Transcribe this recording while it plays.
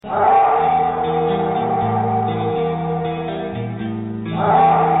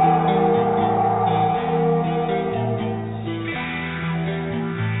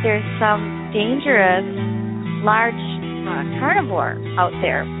There's some dangerous, large carnivore out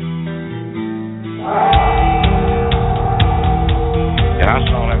there. And I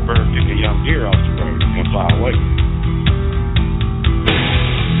saw that bird pick a young deer off the road and fly away.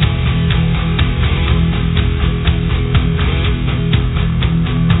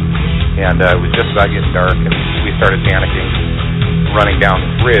 And it was just about getting dark, and we started panicking, running down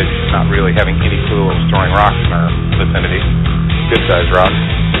this ridge, not really having any clue what was throwing rocks in our vicinity, good-sized rocks.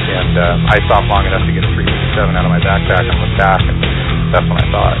 And I stopped long enough to get a .357 out of my backpack and looked back, and that's when I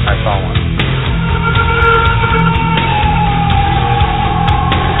saw one.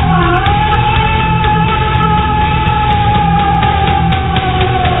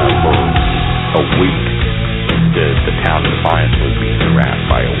 For a week, the town of Defiance was being harassed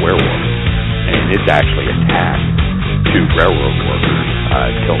by a werewolf, and it's actually attacked two railroad workers,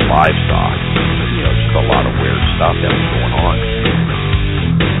 killed livestock. Just a lot of weird stuff that was going on.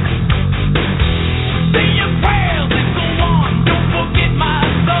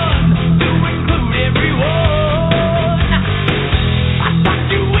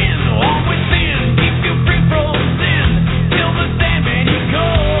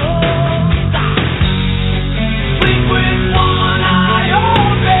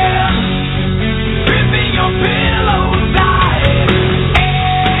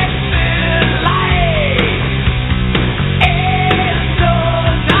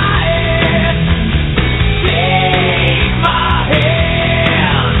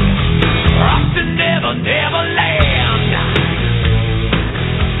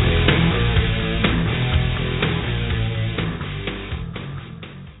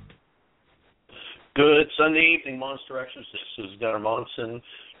 Good Sunday evening, Monster Xers. This is Gunnar Monson,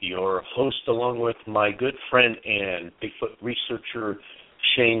 your host, along with my good friend and Bigfoot researcher,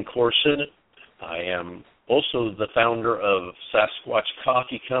 Shane Corson. I am also the founder of Sasquatch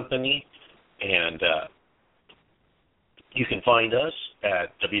Coffee Company, and you can find us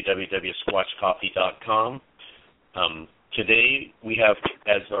at www.squatchcoffee.com. Today we have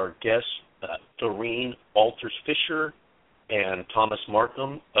as our guests Doreen Alters-Fisher and Thomas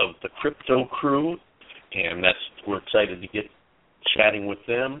Marcum of the Crypto Crew, and we're excited to get chatting with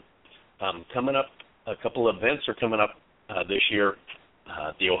them. Coming up, a couple of events are coming up this year.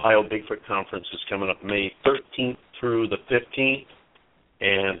 The Ohio Bigfoot Conference is coming up May 13th through the 15th,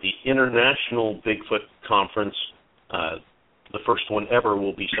 and the International Bigfoot Conference, the first one ever,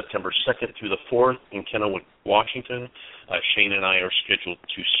 will be September 2nd through the 4th in Kennewick, Washington. Shane and I are scheduled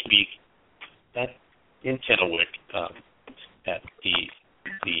to speak in Kennewick at the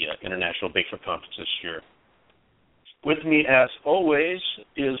International Bigfoot Conference this year. With me, as always,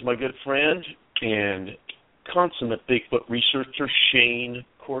 is my good friend and consummate Bigfoot researcher, Shane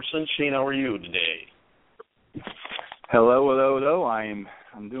Corson. Shane, how are you today? Hello. I'm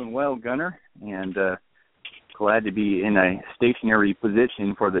doing well, Gunnar, and glad to be in a stationary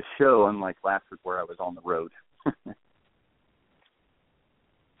position for the show, unlike last week where I was on the road.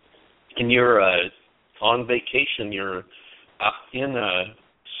 And you're on vacation. You're in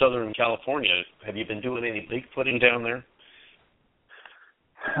Southern California. Have you been doing any Bigfooting down there?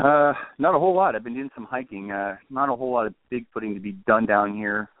 Not a whole lot. I've been doing some hiking. Not a whole lot of Bigfooting to be done down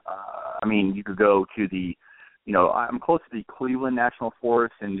here. You could go to I'm close to the Cleveland National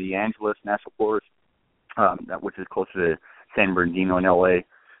Forest and the Angeles National Forest, which is closer to San Bernardino in L.A.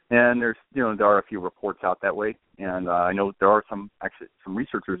 And there are a few reports out that way. And I know there are some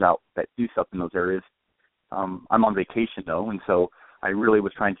researchers out that do stuff in those areas. I'm on vacation, though, and so I really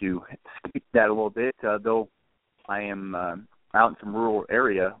was trying to skip that a little bit, though I am out in some rural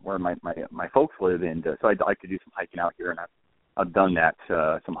area where my folks live in, so I'd like to do some hiking out here, and I've done that,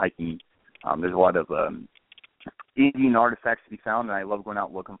 some hiking. There's a lot of Indian artifacts to be found, and I love going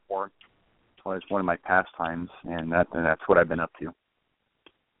out looking for them. So it's one of my pastimes, and that's what I've been up to.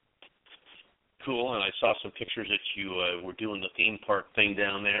 Cool, and I saw some pictures that you were doing the theme park thing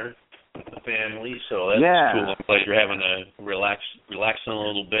down there with the family, so that's cool. I'm glad you're having a relaxing a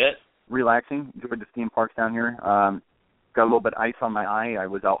little bit. Relaxing. Enjoyed the theme parks down here. Got a little bit of ice on my eye. I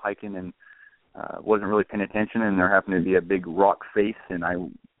was out hiking and wasn't really paying attention, and there happened to be a big rock face, and I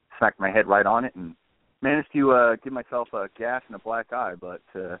smacked my head right on it and managed to give myself a gash and a black eye, but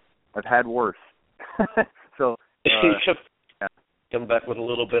I've had worse. So come back with a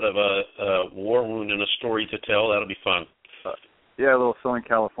little bit of a war wound and a story to tell. That'll be fun. Yeah, a little Southern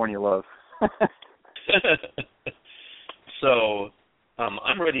California love. So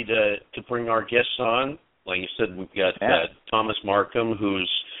I'm ready to bring our guests on. Like you said, we've got Thomas Marcum, who's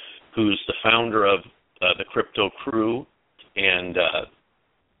who's the founder of the Crypto Crew, and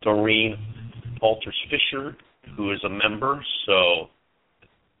Doreen Alters Fisher, who is a member. So,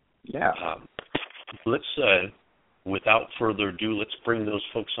 yeah. Let's, without further ado, let's bring those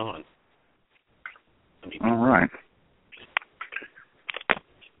folks on. All right.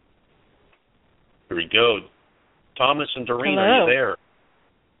 Here we go. Thomas and Doreen, Hello. are you there?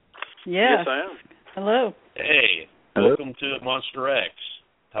 Yeah. Yes, I am. Hello. Hey, Hello. welcome to Monster X.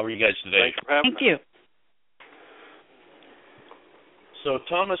 How are you guys today? Thanks for having Thank me. you. So,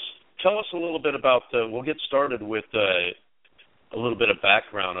 Thomas, tell us a little bit about we'll get started with a little bit of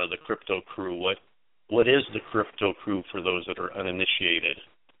background of the Crypto Crew. What is the Crypto Crew for those that are uninitiated?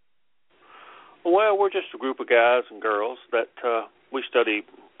 Well, we're just a group of guys and girls that we study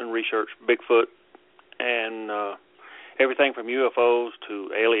and research Bigfoot and everything from UFOs to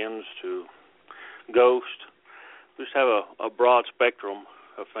aliens to ghosts. We just have a broad spectrum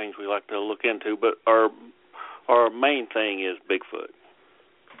of things we like to look into, but our main thing is Bigfoot.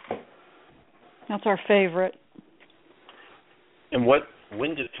 That's our favorite. And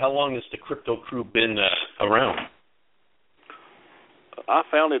how long has the Crypto Crew been around? I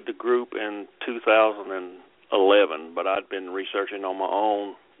founded the group in 2011, but I'd been researching on my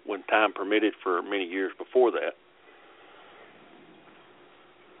own when time permitted for many years before that.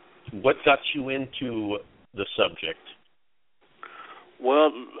 What got you into the subject?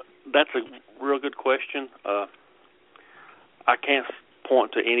 Well, that's a real good question. I can't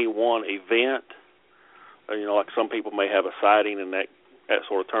point to any one event. Like some people may have a sighting and that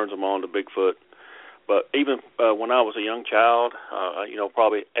sort of turns them on to Bigfoot. But even when I was a young child,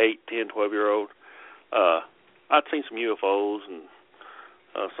 probably 8, 10, 12-year-old, I'd seen some UFOs and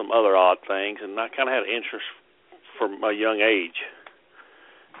some other odd things, and I kind of had an interest from a young age.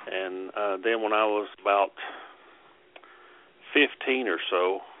 And then when I was about 15 or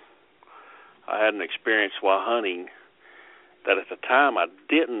so, I had an experience while hunting that at the time I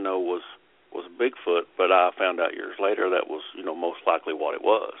didn't know was Bigfoot, but I found out years later that was, most likely what it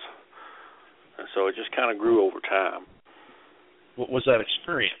was. And so it just kind of grew over time. What was that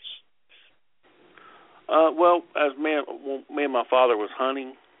experience? Well, as me and my father was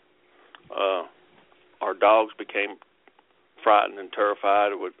hunting, our dogs became frightened and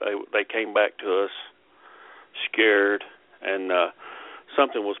terrified. They came back to us scared, and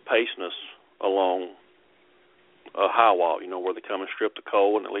something was pacing us along a high wall, where they come and strip the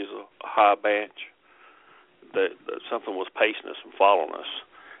coal and it leaves a high bench. That something was pacing us and following us.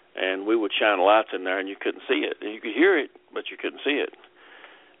 And we would shine lights in there and you couldn't see it. And you could hear it, but you couldn't see it.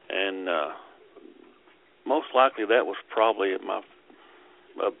 And most likely that was probably my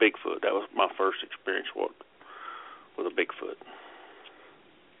Bigfoot. That was my first experience with a Bigfoot.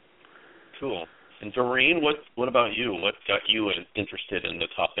 Cool. And Doreen, what about you? What got you interested in the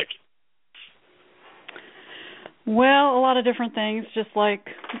topic? Well, a lot of different things, just like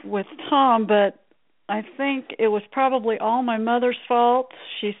with Tom, but I think it was probably all my mother's fault.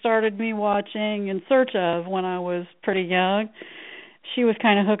 She started me watching In Search Of when I was pretty young. She was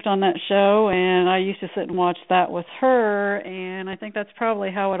kind of hooked on that show, and I used to sit and watch that with her, and I think that's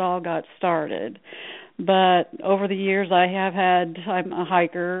probably how it all got started. But over the years, I'm a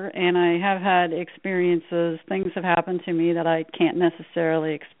hiker, and I have had experiences. Things have happened to me that I can't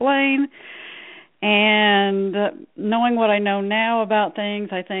necessarily explain. And knowing what I know now about things,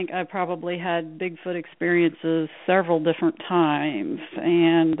 I think I probably had Bigfoot experiences several different times.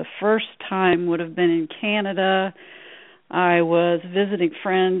 And the first time would have been in Canada. I was visiting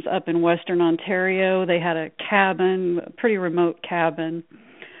friends up in Western Ontario. They had a cabin, a pretty remote cabin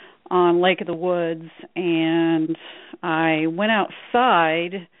on Lake of the Woods. And I went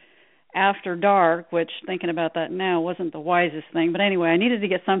outside after dark, which, thinking about that now, wasn't the wisest thing. But anyway, I needed to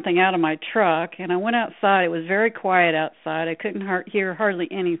get something out of my truck, and I went outside. It was very quiet outside. I couldn't hear hardly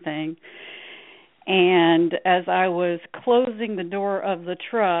anything. And as I was closing the door of the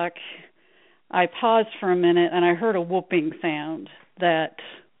truck, I paused for a minute, and I heard a whooping sound that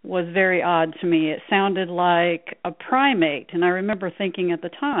was very odd to me. It sounded like a primate, and I remember thinking at the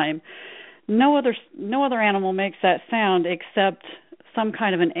time, no other animal makes that sound except some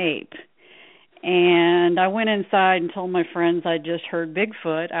kind of an ape. And I went inside and told my friends I just heard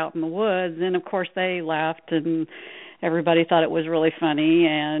Bigfoot out in the woods, and of course they laughed and everybody thought it was really funny,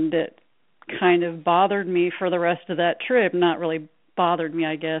 and it kind of bothered me for the rest of that trip. Not really bothered me,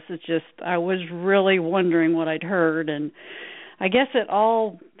 I guess. It's just I was really wondering what I'd heard, and I guess it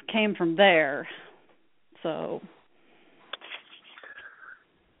all came from there. So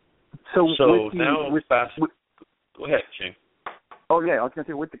now we're fast. Go ahead, Shane. Oh yeah, I was going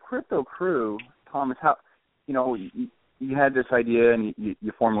to say with the Crypto Crew, Thomas, how you had this idea and you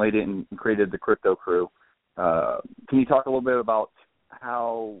formulated it and created the Crypto Crew. Can you talk a little bit about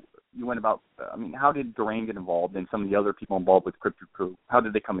how you went about, how did Dwayne get involved and some of the other people involved with Crypto Crew? How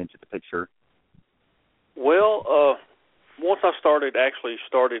did they come into the picture? Well, once I started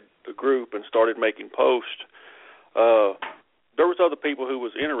the group and started making posts, there was other people who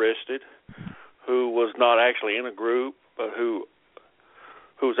was interested, who was not actually in a group, but who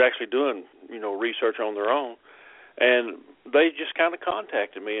was actually doing, research on their own. And they just kind of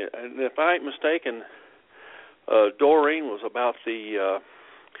contacted me. And if I ain't mistaken, Doreen was about the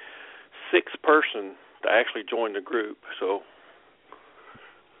sixth person to actually join the group. So.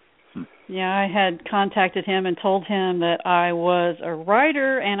 Yeah, I had contacted him and told him that I was a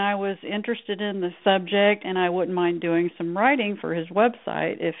writer and I was interested in the subject and I wouldn't mind doing some writing for his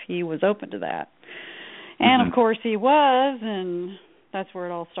website if he was open to that. And, of course, he was, and that's where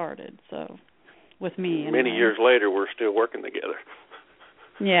it all started, so, with me. Many years later, we're still working together.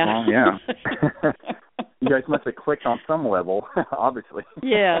 Yeah. Well, yeah. You guys must have clicked on some level, obviously.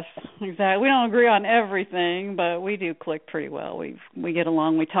 Yes, exactly. We don't agree on everything, but we do click pretty well. We get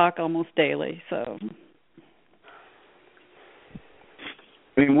along. We talk almost daily. So,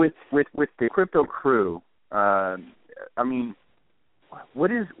 with the Crypto Crew, what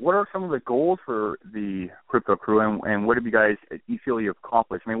are some of the goals for the Crypto Crew, and what have you feel you've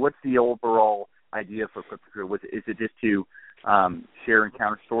accomplished? What's the overall idea for Crypto Crew? Is it just to share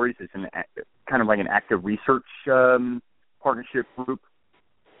encounter stories? It's kind of like an active research partnership group?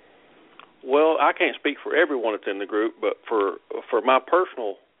 Well, I can't speak for everyone that's in the group, but for my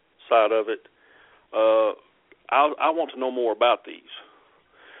personal side of it, I want to know more about these,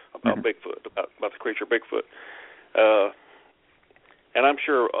 about Bigfoot, about the creature Bigfoot. And I'm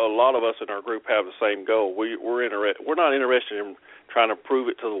sure a lot of us in our group have the same goal. We're not interested in trying to prove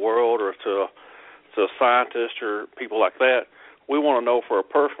it to the world or to scientists or people like that. We want to know, for a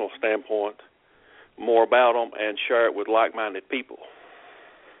personal standpoint, more about them and share it with like-minded people.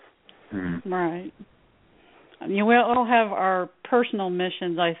 Right. We all have our personal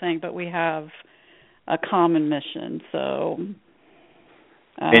missions, I think, but we have a common mission. So,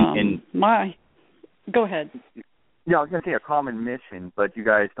 go ahead. Yeah, I was going to say a common mission, but you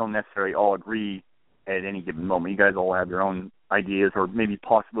guys don't necessarily all agree at any given moment. You guys all have your own ideas or maybe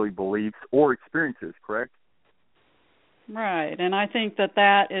possibly beliefs or experiences, correct? Right, and I think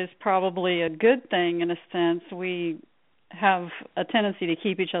that is probably a good thing in a sense. We have a tendency to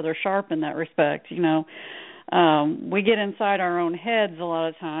keep each other sharp in that respect. We get inside our own heads a lot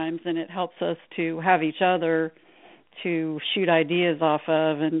of times, and it helps us to have each other to shoot ideas off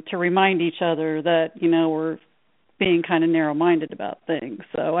of and to remind each other that, we're being kind of narrow-minded about things.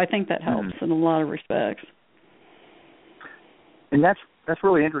 So I think that helps in a lot of respects. And that's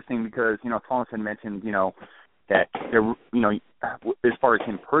really interesting because, Thomas had mentioned, that there, as far as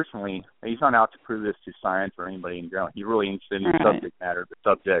him personally, he's not out to prove this to science or anybody in general. He's really interested in the subject matter, the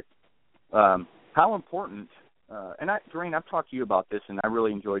subject. How important, Doreen, I've talked to you about this, and I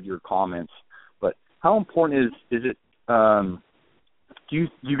really enjoyed your comments, but how important is it, do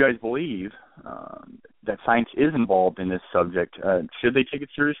you guys believe that science is involved in this subject? Should they take it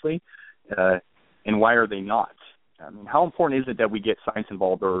seriously? And why are they not? How important is it that we get science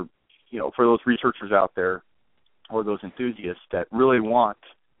involved, or, for those researchers out there or those enthusiasts that really want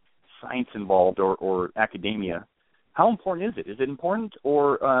science involved or academia, how important is it? Is it important,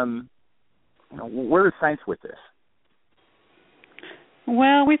 or, where is science with this?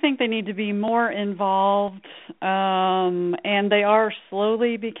 Well, we think they need to be more involved, and they are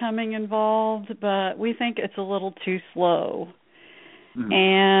slowly becoming involved, but we think it's a little too slow.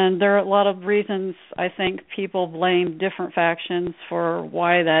 And there are a lot of reasons I think people blame different factions for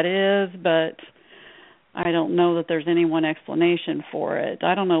why that is, but I don't know that there's any one explanation for it.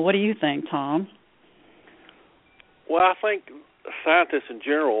 I don't know. What do you think, Tom? Well, I think scientists in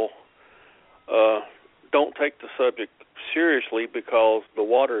general don't take the subject seriously because the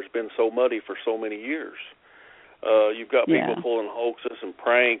water has been so muddy for so many years. You've got people pulling hoaxes and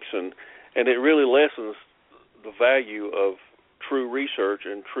pranks, and it really lessens the value of true research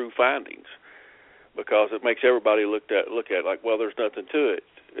and true findings, because it makes everybody look at like, well, there's nothing to it.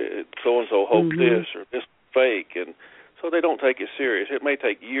 So-and-so hoaxed this or this fake, and so they don't take it serious. It may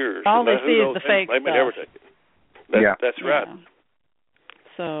take years. All they see is the fake stuff. They may never take it. That's right.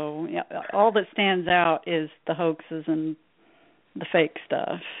 So all that stands out is the hoaxes and the fake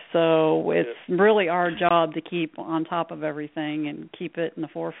stuff. So it's really our job to keep on top of everything and keep it in the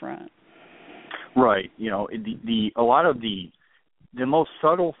forefront. Right. A lot of the most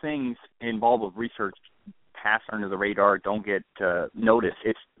subtle things involved with research pass under the radar, don't get noticed.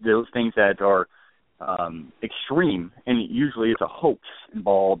 It's those things that are extreme, and usually it's a hoax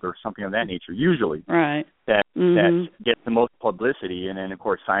involved or something of that nature. Usually, right, that gets the most publicity, and then of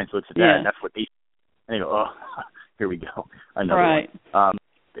course science looks at that, and that's what they go, oh, here we go, another one.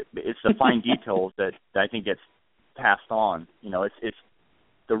 It's the fine details that I think gets passed on. It's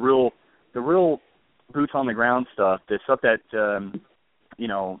the real boots on the ground stuff. The stuff that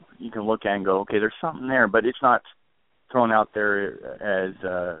you can look at and go, okay, there's something there, but it's not thrown out there as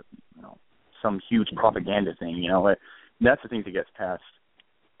some huge propaganda thing. That's the thing that gets passed,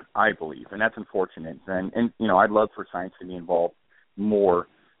 I believe, and that's unfortunate. And I'd love for science to be involved more,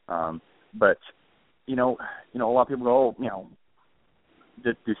 but a lot of people go,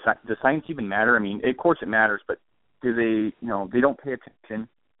 does science even matter? I mean, of course it matters, but do they, they don't pay attention,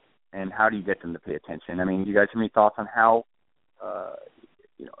 and how do you get them to pay attention? I mean, do you guys have any thoughts on how,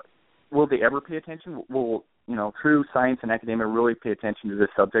 will they ever pay attention? Will, true science and academia really pay attention to this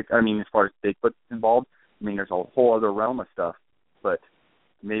subject? I mean, as far as Bigfoot's involved, I mean, there's a whole other realm of stuff, but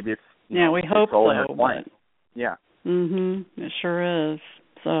maybe it's, we hope so. Yeah. It sure is.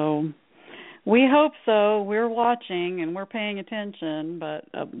 So we hope so. We're watching and we're paying attention, but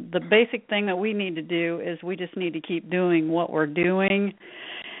the basic thing that we need to do is we just need to keep doing what we're doing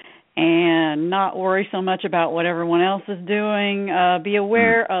and not worry so much about what everyone else is doing. Be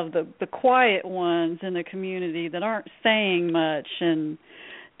aware of the quiet ones in the community that aren't saying much, and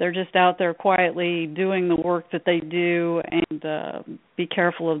they're just out there quietly doing the work that they do, and be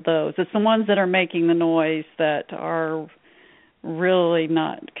careful of those. It's the ones that are making the noise that are really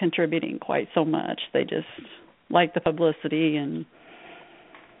not contributing quite so much. They just like the publicity and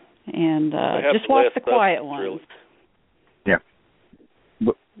just watch the quiet ones. Really. Yeah.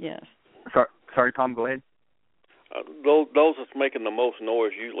 Yes. Sorry, Tom, go ahead. Those that's making the most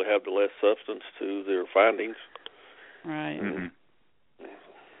noise usually have the less substance to their findings. Right. Mm-hmm.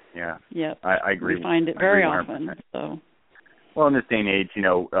 Yeah. Yep. I agree. We find it very often. So. Well, in this day and age,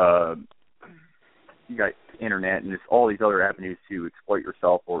 you got internet and there's all these other avenues to exploit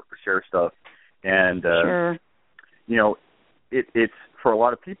yourself or share stuff, and sure. It's for a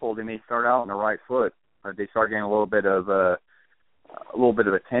lot of people. They may start out on the right foot. They start getting a little bit of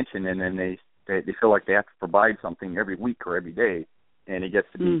attention, and then they feel like they have to provide something every week or every day, and it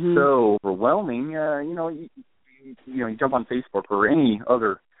gets to be so overwhelming. You jump on Facebook or any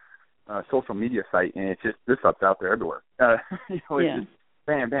other social media site, and it's just this stuff's out there everywhere. It's just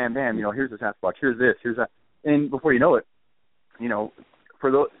bam, bam, bam. Here's the Sasquatch. Here's this. Here's that. And before you know it,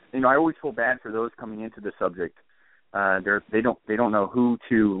 for those, I always feel bad for those coming into the subject. They don't know who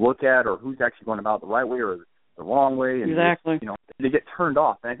to look at or who's actually going about the right way or the wrong way. And exactly. They get turned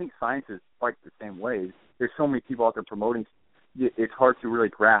off. And I think science is quite the same way. There's so many people out there promoting. It's hard to really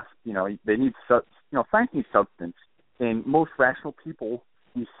grasp. They need science needs substance, and most rational people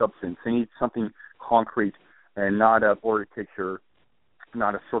need substance. They need something concrete and not a border picture,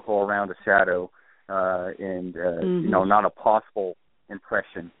 not a circle around a shadow, and not a possible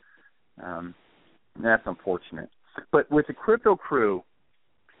impression. That's unfortunate. But with the Crypto Crew,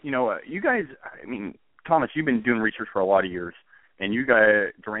 you guys, I mean, Thomas, you've been doing research for a lot of years, and you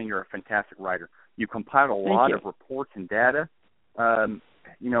guys, Doreen, you're a fantastic writer. You compiled a lot of reports and data. How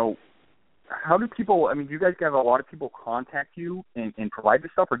do people, do you guys have a lot of people contact you and provide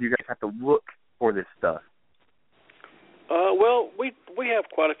this stuff, or do you guys have to look for this stuff? Well, we have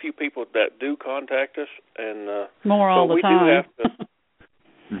quite a few people that do contact us, and more all the time. We do have to.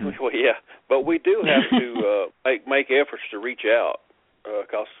 Well, yeah, but we do have to make efforts to reach out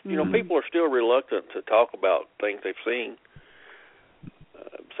because people are still reluctant to talk about things they've seen.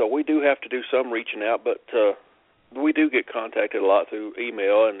 So we do have to do some reaching out, but we do get contacted a lot through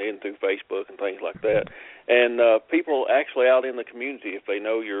email and then through Facebook and things like that. And people actually out in the community, if they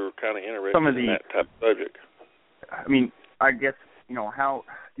know you're kind of interested in that type of subject. I mean, I guess, how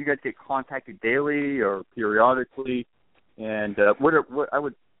do you guys get contacted daily or periodically? And what I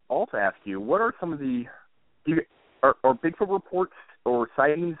would also ask you, what are some of are Bigfoot reports or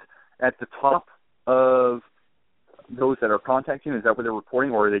sightings at the top of those that are contacting? Is that what they're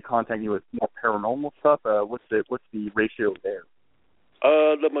reporting, or are they contacting you with more paranormal stuff? What's the ratio there?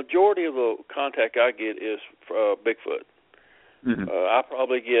 The majority of the contact I get is Bigfoot. Mm-hmm. I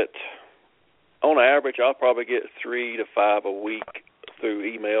probably get, on average, I'll probably get 3 to 5 a week through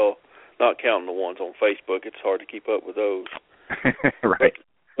email, not counting the ones on Facebook. It's hard to keep up with those. Right.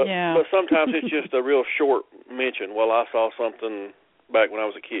 But sometimes it's just a real short mention. Well, I saw something back when I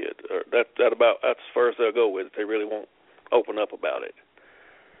was a kid. Or that's as far as they'll go with it. They really won't open up about it.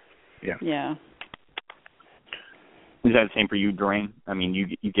 Yeah. Yeah. Is that the same for you, Doreen? I mean, you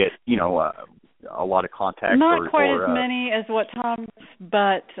get, a lot of contacts? Not quite as many as what Tom,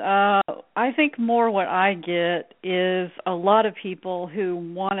 but I think more what I get is a lot of people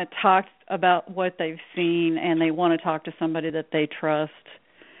who want to talk about what they've seen, and they want to talk to somebody that they trust.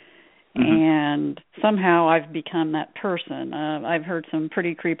 And somehow I've become that person. I've heard some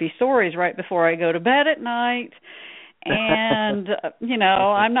pretty creepy stories right before I go to bed at night. And,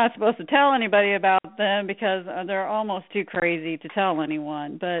 I'm not supposed to tell anybody about them because they're almost too crazy to tell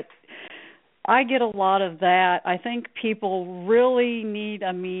anyone. But I get a lot of that. I think people really need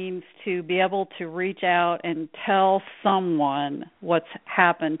a means to be able to reach out and tell someone what's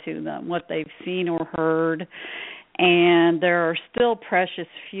happened to them, what they've seen or heard. And there are still precious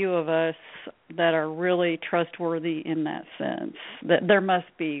few of us that are really trustworthy in that sense. That there must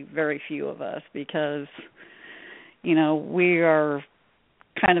be very few of us because, we are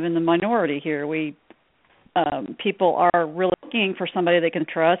kind of in the minority here. People are really looking for somebody they can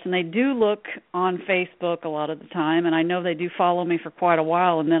trust, and they do look on Facebook a lot of the time, and I know they do follow me for quite a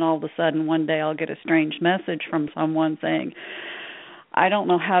while, and then all of a sudden one day I'll get a strange message from someone saying, I don't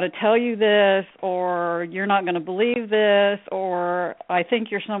know how to tell you this, or you're not going to believe this, or I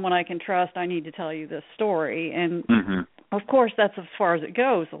think you're someone I can trust, I need to tell you this story. And, of course, that's as far as it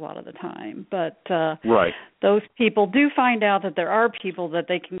goes a lot of the time. But those people do find out that there are people that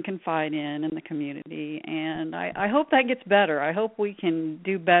they can confide in the community, and I hope that gets better. I hope we can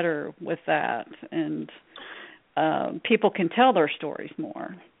do better with that, and people can tell their stories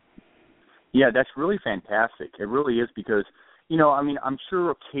more. Yeah, that's really fantastic. It really is because I'm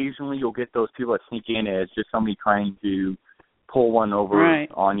sure occasionally you'll get those people that sneak in as just somebody trying to pull one over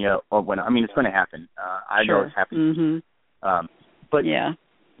on you. Or it's going to happen. I know it's happening. But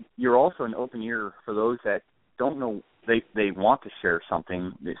you're also an open ear for those that don't know they want to share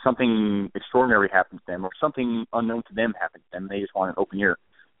something. Something extraordinary happens to them, or something unknown to them happens to them. They just want an open ear.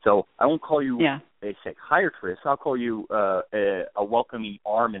 So I won't call you a psychiatrist. I'll call you a welcoming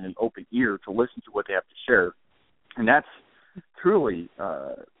arm and an open ear to listen to what they have to share. And that's truly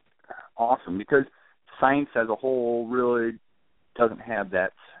awesome because science as a whole really doesn't have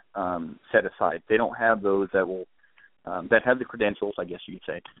that set aside. They don't have those that will that have the credentials, I guess you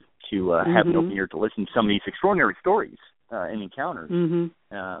could say, to have an open ear to listen to some of these extraordinary stories and encounters.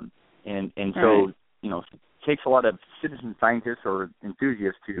 So it takes a lot of citizen scientists or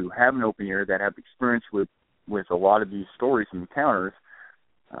enthusiasts to have an open ear that have experience with a lot of these stories and encounters.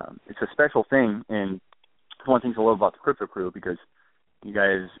 It's a special thing, and one of the things I love about the Crypto Crew because you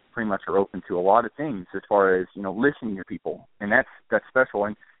guys pretty much are open to a lot of things as far as, listening to people. And that's special.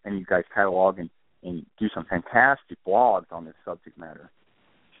 And you guys catalog and do some fantastic blogs on this subject matter.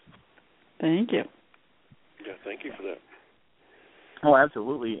 Thank you. Yeah, thank you for that. Oh,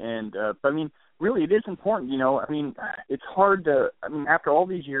 absolutely. And, but really it is important, it's hard to, after all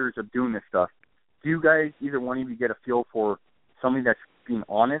these years of doing this stuff, do you guys, either one of you, get a feel for somebody that's being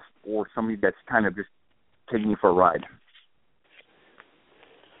honest or somebody that's kind of just taking you for a ride?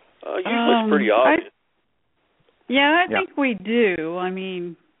 Usually it's pretty obvious. I think we do.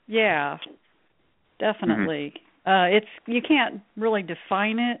 Definitely. You can't really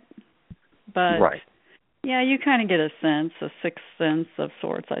define it, but you kind of get a sixth sense of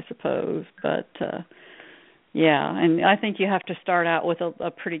sorts, I suppose. But and I think you have to start out with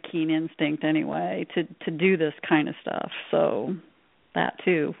a pretty keen instinct anyway to do this kind of stuff. So that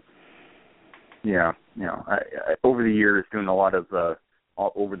too. Yeah, I over the years doing a lot of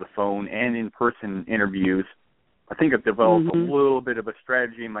over the phone and in-person interviews, I think I've developed a little bit of a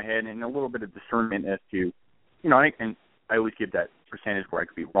strategy in my head and a little bit of discernment as to, and I always give that percentage where I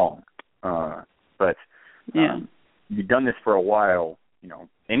could be wrong. But you've done this for a while,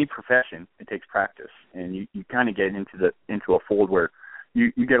 any profession, it takes practice, and you kind of get into a fold where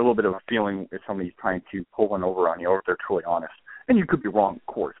you get a little bit of a feeling if somebody's trying to pull one over on you or if they're truly honest. And you could be wrong, of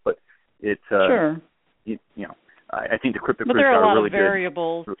course, but it's I think the Crypto Crew but there are a lot really of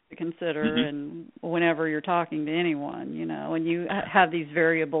variables to consider, and whenever you're talking to anyone, and you have these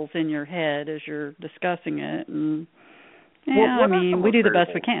variables in your head as you're discussing it, and we do the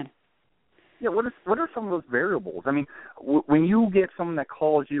best we can. Yeah, what are some of those variables? When you get someone that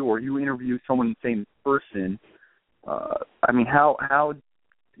calls you or you interview someone the same person, how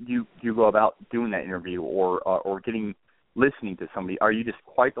do you go about doing that interview or listening to somebody? Are you just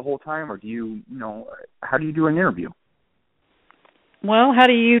quiet the whole time, or do you how do you do an interview? Well, how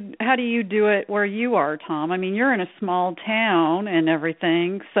do you do it where you are, Tom? You're in a small town and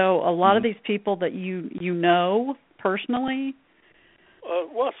everything, so a lot of these people that you know personally.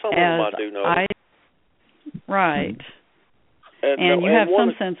 Some of them I do know. Right. And you have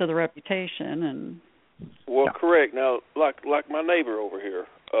some sense of the reputation and. Well, correct. Now, like my neighbor over here,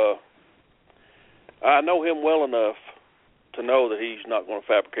 I know him well enough to know that he's not going to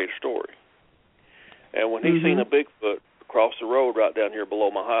fabricate a story. And when he's seen a Bigfoot across the road right down here below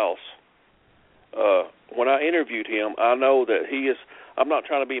my house, when I interviewed him, I know that he is, I'm not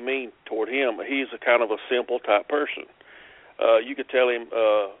trying to be mean toward him, but he's a kind of a simple type person. You could tell him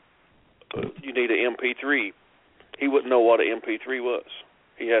you need an MP3. He wouldn't know what an MP3 was.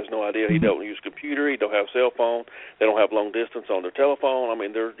 He has no idea. He don't use a computer. He don't have a cell phone. They don't have long distance on their telephone. I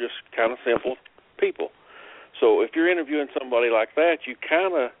mean, they're just kind of simple people. So if you're interviewing somebody like that, it's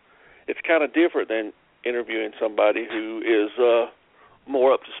kind of different than interviewing somebody who is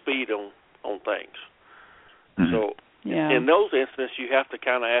more up to speed on things. So in those instances, you have to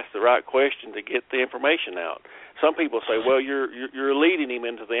kind of ask the right question to get the information out. Some people say, well, you're leading him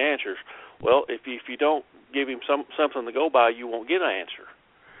into the answers. Well, if you don't give him something to go by, you won't get an answer.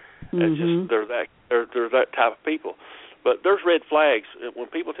 It's just they're that type of people. But there's red flags when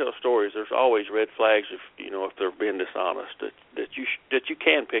people tell stories. There's always red flags if they're being dishonest that you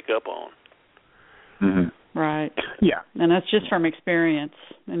can pick up on. Right. Yeah. And that's just from experience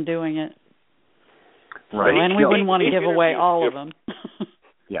in doing it. Right. So, and we wouldn't want to give away all of them.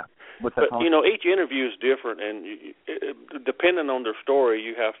 Yeah. But each interview is different, and depending on their story,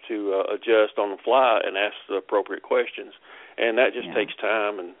 you have to adjust on the fly and ask the appropriate questions, and that just takes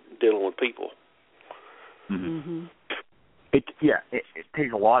time and dealing with people. It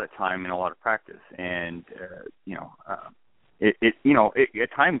takes a lot of time and a lot of practice, and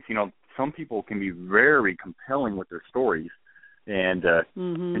at times some people can be very compelling with their stories, and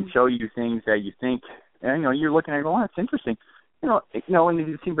show you things that you think, and you're looking at it, oh, that's interesting. And they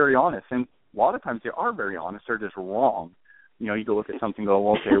seem very honest. And a lot of times they are very honest. They're just wrong. You go look at something and go,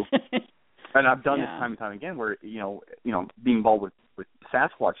 well, okay. And I've done this time and time again where, being involved with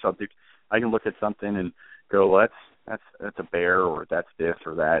Sasquatch subject, I can look at something and go, well, that's a bear, or that's this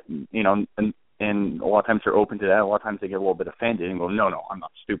or that. And a lot of times they're open to that. A lot of times they get a little bit offended and go, no, I'm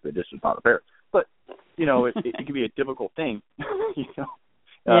not stupid. This is not a bear. But, it can be a difficult thing.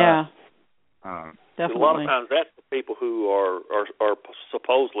 Definitely. A lot of times that's the people who are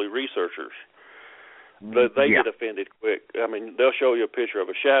supposedly researchers. But they get offended quick. I mean, they'll show you a picture of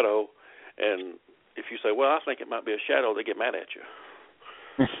a shadow, and if you say, well, I think it might be a shadow, they get mad at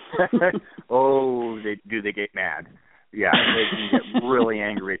you. Oh, they get mad. Yeah, they can get really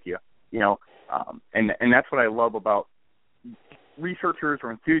angry at you. And that's what I love about researchers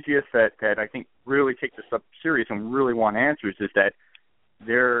or enthusiasts that I think really take this stuff serious and really want answers, is that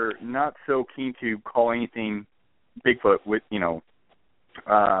they're not so keen to call anything Bigfoot with,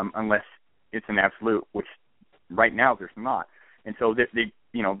 unless it's an absolute, which right now there's not. And so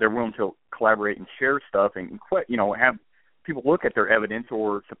they're willing to collaborate and share stuff and have people look at their evidence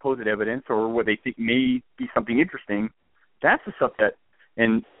or supposed evidence or what they think may be something interesting. That's the stuff that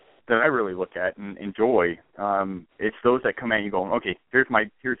I really look at and enjoy. It's those that come at you going, okay, here's a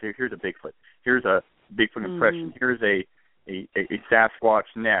Bigfoot. Here's a Bigfoot impression. Here's a Sasquatch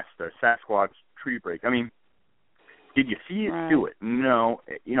nest, a Sasquatch tree break. I mean, did you see it? Do it? No.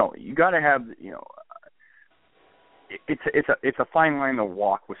 You got to have. It's a fine line to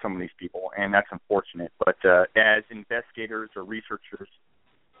walk with some of these people, and that's unfortunate. But as investigators or researchers,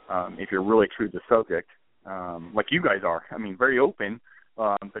 if you're really true to the subject, like you guys are, I mean, very open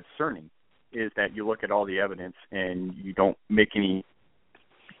but discerning, is that you look at all the evidence and you don't make any,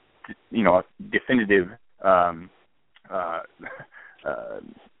 definitive.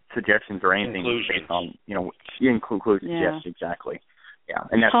 Suggestions or anything based on, in conclusions. Yes, exactly. Yeah,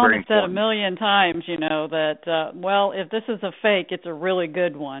 and that's very important. Said a million times, that, well, if this is a fake, it's a really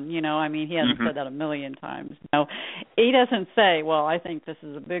good one. He hasn't said that a million times. He doesn't say, well, I think this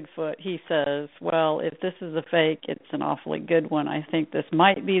is a Bigfoot. He says, well, if this is a fake, it's an awfully good one. I think this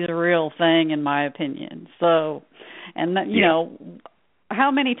might be the real thing, in my opinion. So, and,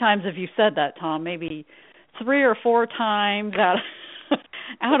 how many times have you said that, Tom? Maybe 3 or 4 times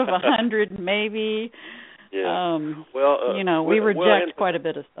out of 100, maybe. Yeah. We reject quite a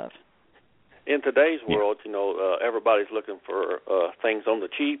bit of stuff. In today's world, everybody's looking for things on the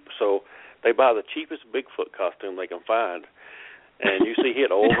cheap, so they buy the cheapest Bigfoot costume they can find, and you see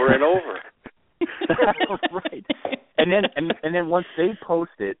it over and over. Right. And then once they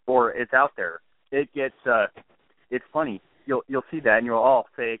post it or it's out there, it gets it's funny. You'll see that and you'll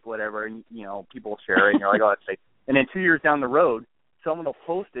fake, whatever, and people share it and you're like, oh, that's fake. And then 2 years down the road, someone will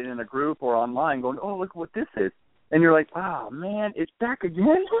post it in a group or online going, oh, look what this is. And you're like, wow, man, it's back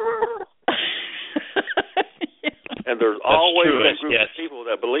again. And there's always a group of people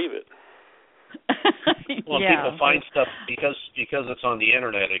that believe it. Well, people find stuff because it's on the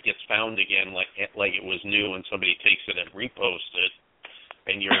internet. It gets found again like it was new, and somebody takes it and reposts it.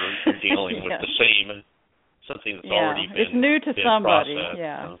 and you're dealing with the same something that's already been it's new to somebody. processed.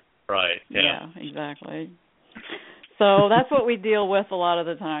 Yeah. Right. Yeah, exactly. So that's what we deal with a lot of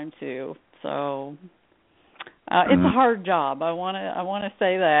the time too. So it's a hard job. I want to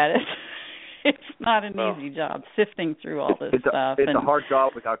say that it's not an easy job sifting through all this stuff. It's a hard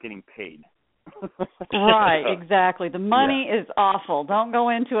job without getting paid. Right, exactly. The money is awful. Don't go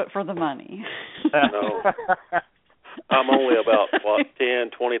into it for the money. No. I'm only about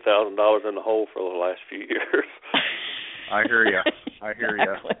 $10,000-$20,000 in the hole for the last few years. I hear you.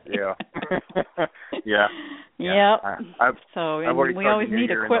 Exactly. Yeah. Yep. So we always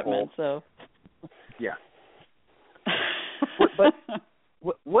need equipment. So. Yeah. But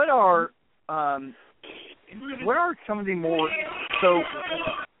what are some of the more so?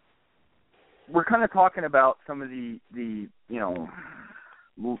 We're kind of talking about some of the the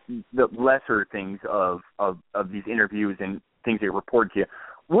lesser things of these interviews and things they report to you.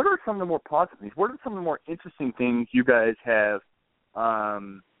 What are some of the more positive things? What are some of the more interesting things you guys have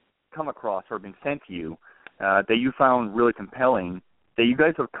come across or been sent to you that you found really compelling that you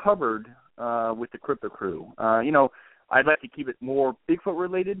guys have covered with the Crypto Crew? I'd like to keep it more Bigfoot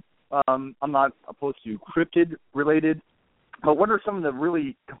related. I'm not opposed to cryptid related. But what are some of the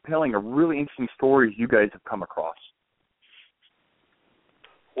really compelling or really interesting stories you guys have come across?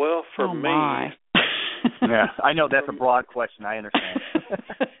 Well, for me... Yeah, I know that's a broad question. I understand.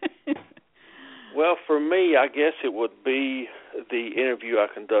 Well, for me, I guess it would be the interview I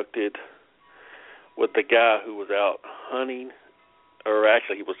conducted with the guy who was out hunting, or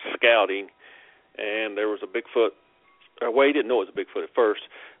actually he was scouting, and there was a Bigfoot. Well, he didn't know it was a Bigfoot at first.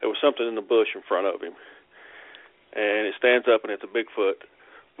 There was something in the bush in front of him. And it stands up and it's a Bigfoot,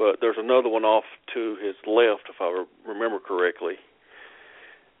 but there's another one off to his left, if I remember correctly.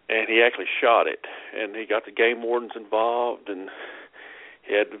 And he actually shot it, and he got the game wardens involved, and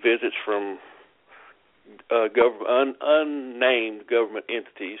he had visits from unnamed government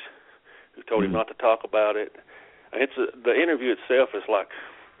entities who told him not to talk about it. And the interview itself is like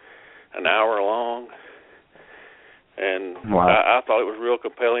an hour long, and I thought it was real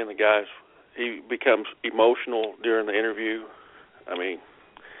compelling. The guys. He becomes emotional during the interview. I mean,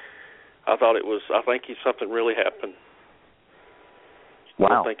 I think something really happened. Wow. I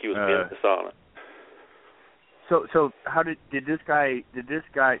don't think he was being dishonest. So how did this guy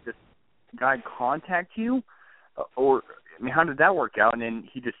contact you, or I mean, how did that work out? And then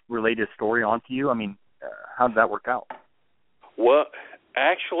he just relayed his story onto you. I mean, how did that work out? Well,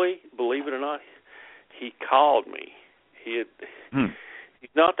 actually, believe it or not, he called me. He's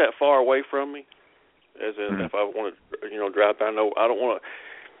not that far away from me, as in if I want to, drive down. No, I don't want to.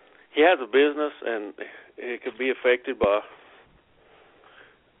 He has a business, and it could be affected because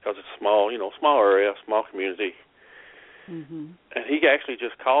it's small area, small community. Mm-hmm. And he actually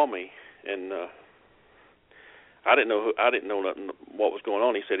just called me, and I didn't know nothing what was going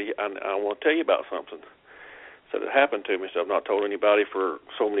on. He said, I want to tell you about something. Said it happened to me. So I've not told anybody for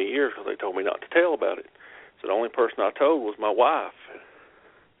so many years because they told me not to tell about it. So the only person I told was my wife.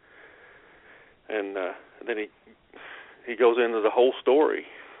 And then he goes into the whole story,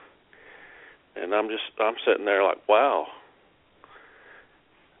 and I'm sitting there like, wow.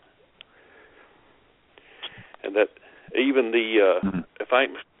 And that even if I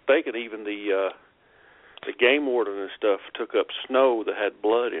ain't mistaken, even the game warden and stuff took up snow that had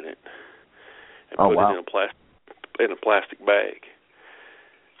blood in it and put it in a plastic bag.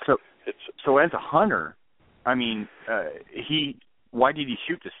 So as a hunter, I mean, why did he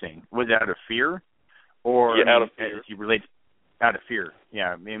shoot this thing? Was it out of fear? Or out of fear. Is he related? Out of fear.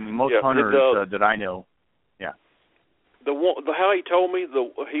 Yeah, I mean, most hunters that I know. Yeah. How he told me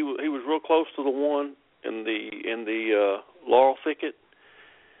he was real close to the one in the laurel thicket,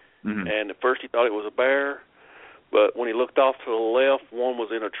 and at first he thought it was a bear, but when he looked off to the left, one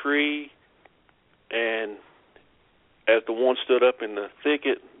was in a tree, and as the one stood up in the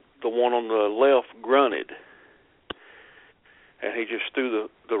thicket, the one on the left grunted. And he just threw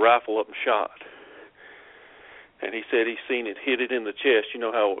the rifle up and shot. And he said he seen it hit it in the chest. You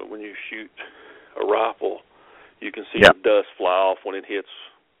know how when you shoot a rifle, you can see the dust fly off when it hits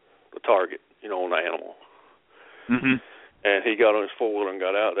the target, on the animal. Mm-hmm. And he got on his four-wheeler and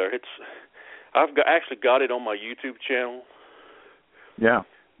got out there. I've actually got it on my YouTube channel. Yeah.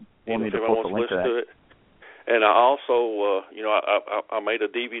 We'll need to post a link to that. It. And I also, I made a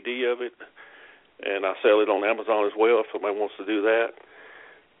DVD of it. And I sell it on Amazon as well if somebody wants to do that.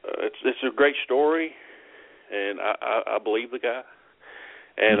 It's a great story, and I believe the guy.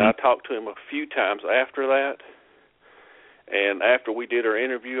 And I talked to him a few times after that. And after we did our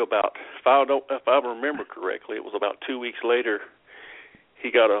interview, if I remember correctly, it was about 2 weeks later,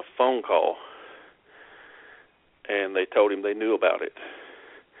 he got a phone call, and they told him they knew about it,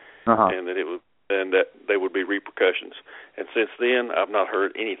 and that there would be repercussions. And since then, I've not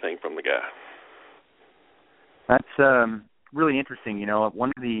heard anything from the guy. That's really interesting. You know,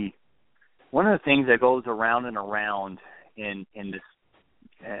 one of the things that goes around and around in this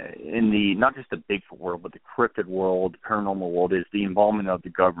in the not just the Bigfoot world, but the cryptid world, the paranormal world, is the involvement of the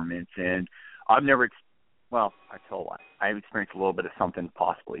government. And I've never, I tell a lie. I've experienced a little bit of something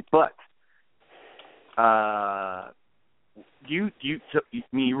possibly, but do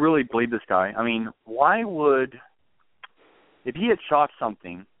you really believe this guy? I mean, why would, if he had shot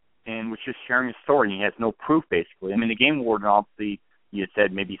something and was just sharing a story and he has no proof, basically? I mean, the game warden, obviously, you had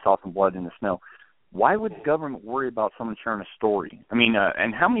said maybe he saw some blood in the snow. Why would the government worry about someone sharing a story? I mean,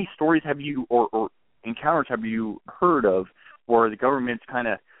 and how many stories have you or encounters have you heard of where the government's kind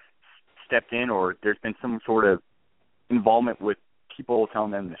of stepped in, or there's been some sort of involvement with people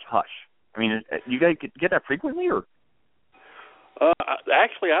telling them this hush? I mean, you guys get that frequently, or?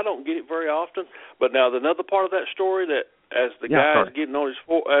 Actually, I don't get it very often. But now, another part of that story, that as the guy's getting on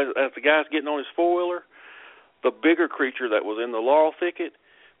his four-wheeler, the bigger creature that was in the laurel thicket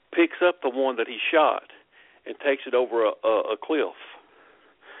picks up the one that he shot and takes it over a cliff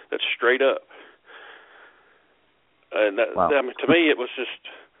that's straight up. And that, I mean, to me, it was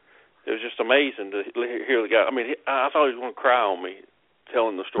just amazing to hear the guy. I mean, I thought he was going to cry on me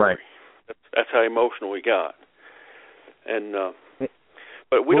telling the story. Right. That's how emotional he got. And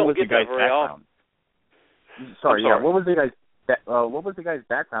but we don't get that very often. Sorry. What was the guy's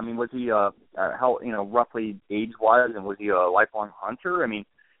background? I mean, was he how, roughly age-wise, and was he a lifelong hunter? I mean,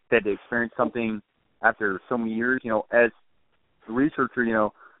 had to experience something after so many years. As a researcher,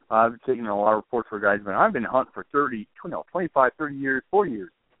 I've taken a lot of reports for guys, but I've been hunting for 25, 30 years, 40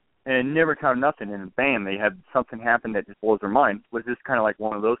 years, and never found nothing. And bam, they had something happen that just blows their mind. Was this kind of like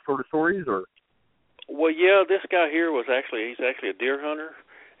one of those sort of stories, or? Well, yeah, this guy here he's actually a deer hunter,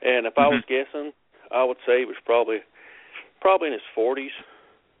 and if I was guessing, I would say he was probably in his 40s,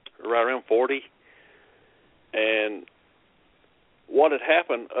 right around 40. And what had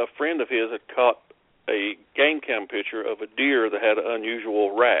happened, a friend of his had caught a game cam picture of a deer that had an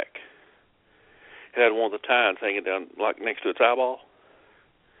unusual rack. It had one of the tines hanging down, like next to its eyeball.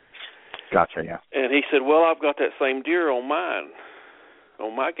 Gotcha, yeah. And he said, well, I've got that same deer on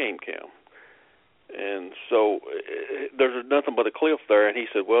my game cam. And so there's nothing but a cliff there. And he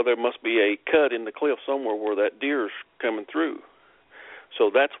said, well, there must be a cut in the cliff somewhere where that deer's coming through. So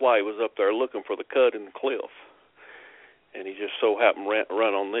that's why he was up there looking for the cut in the cliff. And he just so happened to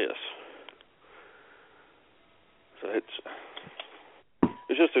run on this. So it's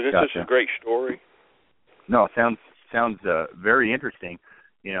just a great story. No, it sounds very interesting.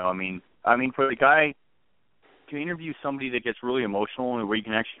 I mean, for the guy to interview somebody that gets really emotional and where you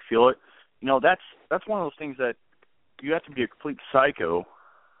can actually feel it, that's one of those things that you have to be a complete psycho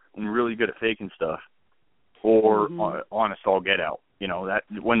and really good at faking stuff, or honest all get out. That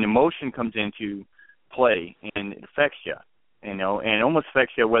when emotion comes into play and it affects you, and it almost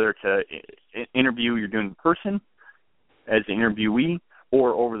affects you whether it's an interview you're doing in person as an interviewee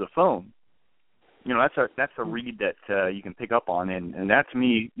or over the phone. That's a read that you can pick up on, and that to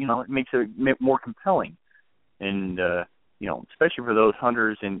me, it makes it more compelling, and especially for those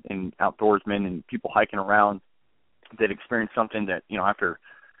hunters and outdoorsmen and people hiking around that experience something that after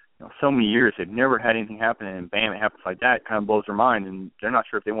so many years they've never had anything happen, and bam, it happens like that. It kind of blows their mind, and they're not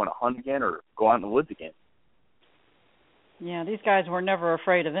sure if they want to hunt again or go out in the woods again. Yeah, these guys were never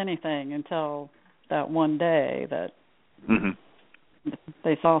afraid of anything until that one day that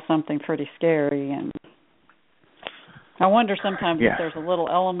they saw something pretty scary. And I wonder sometimes if there's a little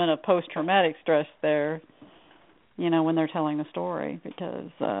element of post-traumatic stress there, when they're telling the story, because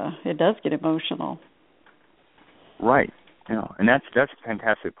it does get emotional. Right. And that's a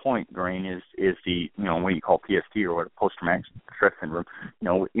fantastic point, Doreen, is the, what you call PST, or what, post-traumatic stress syndrome.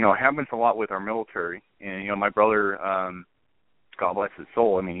 It happens a lot with our military. And, my brother, God bless his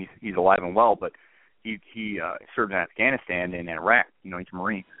soul, I mean, he's alive and well, but he served in Afghanistan and Iraq. He's a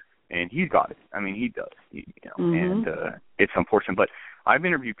Marine, and he's got it. I mean, he does. And it's unfortunate. But I've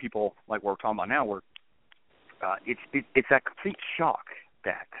interviewed people like what we're talking about now, where it's that complete shock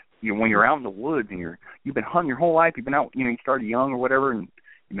that when you're out in the woods and you've been hunting your whole life, you've been out, you started young or whatever, and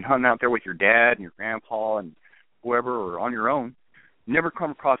you've been hunting out there with your dad and your grandpa and whoever, or on your own, never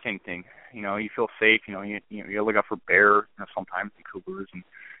come across anything. You feel safe. You look out for bear, sometimes, and cougars,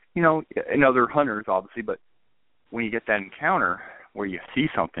 and other hunters, obviously. But when you get that encounter where you see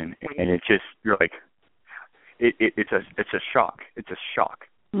something, and it's just, you're like, it's a shock. It's a shock,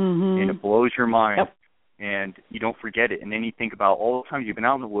 and it blows your mind. and you don't forget it. And then you think about all the times you've been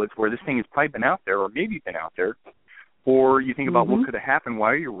out in the woods where this thing has probably been out there, or maybe you've been out there, or you think about what could have happened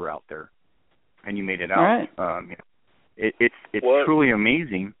while you were out there, and you made it out. Right. It's truly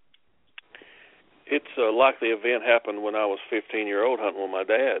amazing. It's like the event happened when I was 15-year-old hunting with my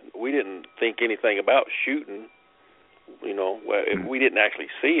dad. We didn't think anything about shooting. We didn't actually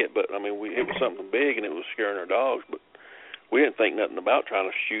see it, but I mean, it was something big and it was scaring our dogs. But we didn't think nothing about trying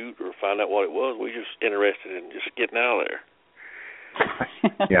to shoot or find out what it was. We were just interested in just getting out of there.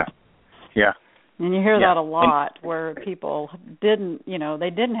 Yeah. And you hear that a lot, where people didn't, they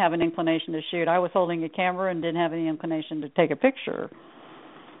didn't have an inclination to shoot. I was holding a camera and didn't have any inclination to take a picture.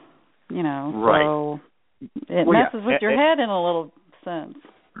 Right. So it messes with your head in a little sense.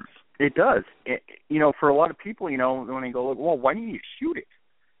 It does. For a lot of people, when they go, well, why do you shoot it?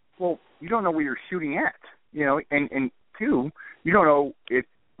 Well, you don't know what you're shooting at, and two, you don't know if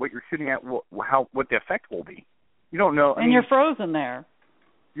what you're shooting at, what the effect will be. You don't know. And you're frozen there.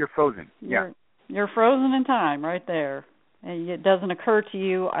 You're frozen. You're frozen in time right there, and it doesn't occur to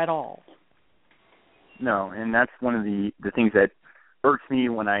you at all. No, and that's one of the things that irks me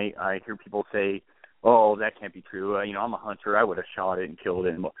when I hear people say, "Oh, that can't be true." I'm a hunter. I would have shot it and killed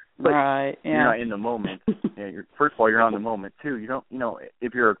it. But right. Yeah. You're not in the moment. First of all, you're on the moment too. You don't.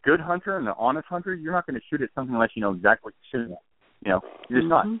 If you're a good hunter and an honest hunter, you're not going to shoot at something unless you know exactly what you're shooting at. You're just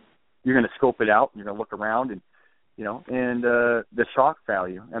not. You're going to scope it out. You're going to look around and. And the shock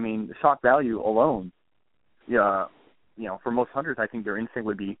value. I mean, the shock value alone. For most hunters, I think their instinct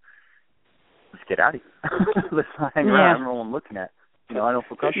would be, let's get out of here. Let's not hang around. I don't know what I'm looking at. I don't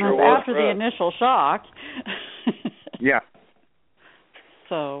feel comfortable. After the initial shock. Yeah.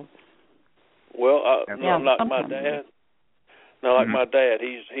 So. Well, not like my dad. Not like my dad.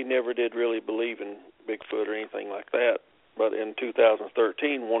 He never did really believe in Bigfoot or anything like that. But in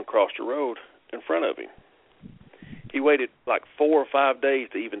 2013, one crossed the road in front of him. He waited like 4 or 5 days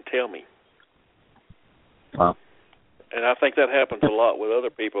to even tell me. Wow. And I think that happens a lot with other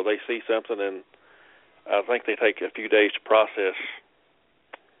people. They see something, and I think they take a few days to process.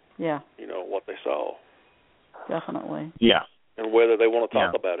 Yeah. What they saw. Definitely. Yeah. And whether they want to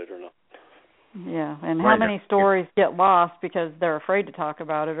talk about it or not. Yeah, and how many stories get lost because they're afraid to talk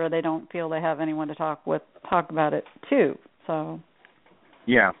about it, or they don't feel they have anyone to talk about it too. So.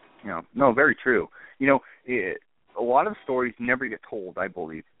 Yeah. No, very true. A lot of stories never get told, I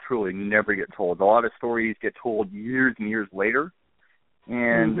believe, truly never get told. A lot of stories get told years and years later,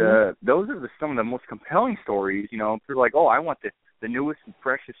 and those are some of the most compelling stories. They're like, oh, I want the newest and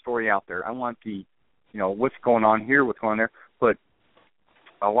freshest story out there. I want the, what's going on here, what's going on there. But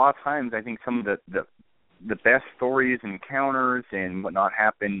a lot of times, I think some of the best stories and encounters and whatnot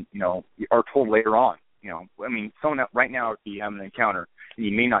happen, are told later on. Someone right now, if you have an encounter, and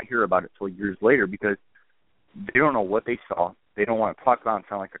you may not hear about it until years later because they don't know what they saw. They don't want to talk about it and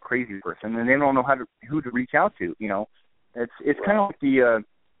sound like a crazy person, and they don't know who to reach out to. It's kind of like the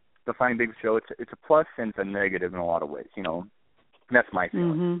Find Bigfoot show. It's a plus and it's a negative in a lot of ways. That's my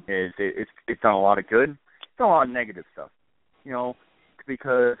feeling. It's done a lot of good. It's done a lot of negative stuff.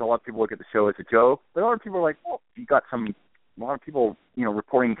 Because a lot of people look at the show as a joke, but a lot of people are like, well, you got a lot of people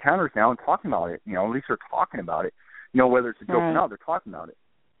reporting encounters now and talking about it. At least they're talking about it. Whether it's a joke or not, they're talking about it.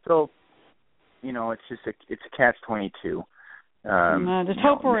 So. It's just it's a catch-22. Just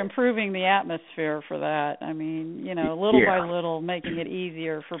hope we're improving the atmosphere for that. I mean, little by little, making it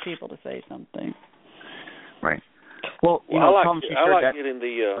easier for people to say something. Right. Well, I like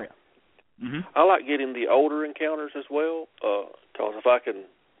getting the older encounters as well, because if I can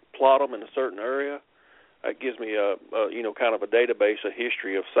plot them in a certain area, that gives me kind of a database, a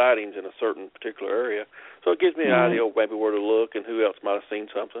history of sightings in a certain particular area. So it gives me an idea of maybe where to look and who else might have seen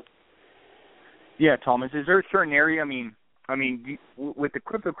something. Yeah, Thomas. Is there a certain area? With the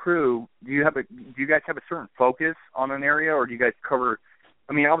Crypto Crew, do you guys have a certain focus on an area, or do you guys cover?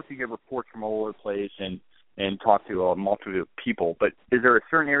 Obviously you get reports from all over the place and talk to a multitude of people. But is there a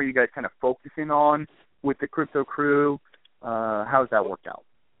certain area you guys kind of focus in on with the Crypto Crew? How's that worked out?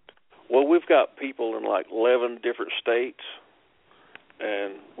 Well, we've got people in like 11 different states,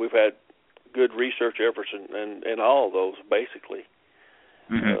 and we've had good research efforts in all of those, basically.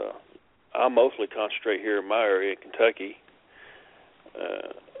 Mm-hmm. I mostly concentrate here in my area, in Kentucky,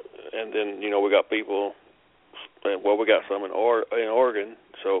 and then we got people. Well, we got some in Oregon,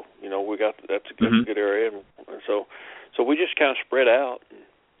 so that's a good area, and so we just kind of spread out.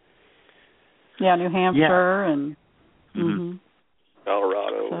 Yeah, New Hampshire and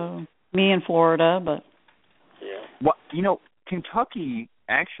Colorado. So me in Florida, but well, Kentucky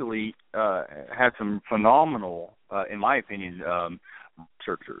actually has some phenomenal, in my opinion,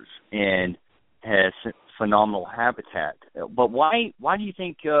 researchers, and has phenomenal habitat. But why do you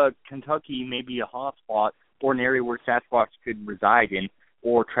think Kentucky may be a hotspot or an area where Sasquatch could reside in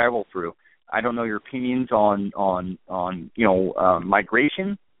or travel through? I don't know your opinions on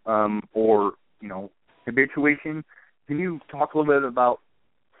migration or habituation. Can you talk a little bit about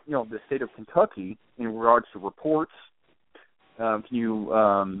the state of Kentucky in regards to reports? Can you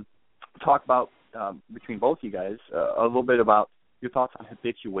talk about between both you guys a little bit about your thoughts on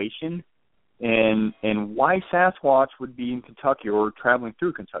habituation and why Sasquatch would be in Kentucky or traveling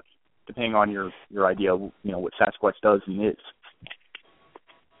through Kentucky, depending on your idea of what Sasquatch does and is?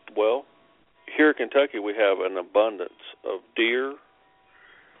 Well, here in Kentucky we have an abundance of deer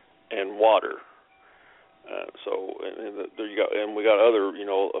and water. And we got other,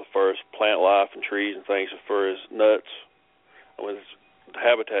 as far as plant life and trees and things, as far as nuts. The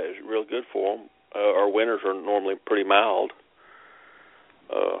habitat is real good for them. Our winters are normally pretty mild.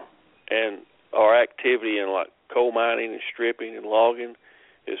 And our activity in like coal mining and stripping and logging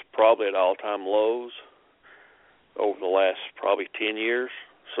is probably at all-time lows over the last probably 10 years.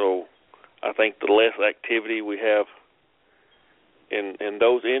 So I think the less activity we have in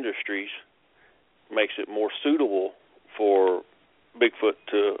those industries makes it more suitable for Bigfoot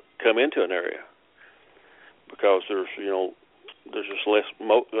to come into an area, because there's just less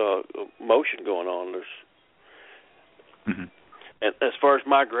motion going on. Mm-hmm. And as far as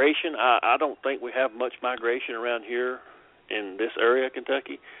migration, I don't think we have much migration around here in this area of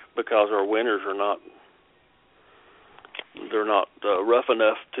Kentucky, because our winters are not rough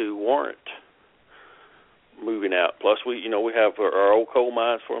enough to warrant moving out. Plus, we have our old coal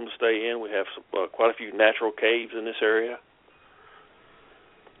mines for them to stay in. We have quite a few natural caves in this area.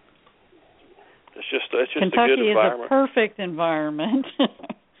 It's just Kentucky a good environment. Is a perfect environment.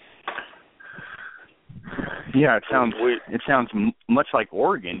 Yeah, it sounds much like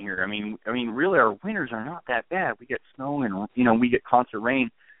Oregon here. I mean, really, our winters are not that bad. We get snow and we get constant rain,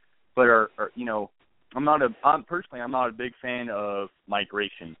 but I'm not a big fan of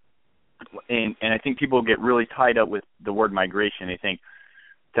migration, and I think people get really tied up with the word migration. They think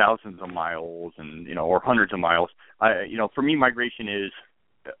thousands of miles and or hundreds of miles. For me, migration is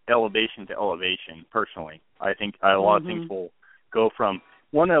elevation to elevation. Personally, I think a lot of things will go from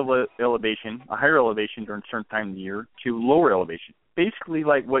one elevation, a higher elevation during a certain time of the year, to lower elevation. Basically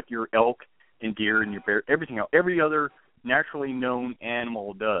like what your elk and deer and your bear, everything else, every other naturally known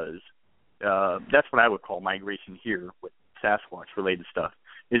animal does. That's what I would call migration here with Sasquatch-related stuff,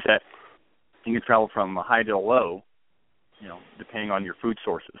 is that you can travel from a high to a low, depending on your food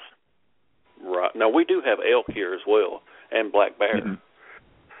sources. Right. Now, we do have elk here as well, and black bear.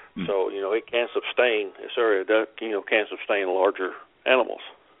 Mm-hmm. So, it can sustain, this area can sustain larger animals.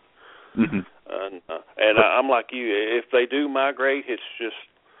 Mm-hmm. And I'm like you. If they do migrate, it's just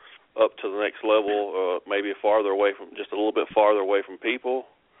up to the next level, maybe just a little bit farther away from people.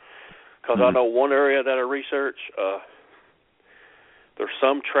 Because I know one area that I research, there's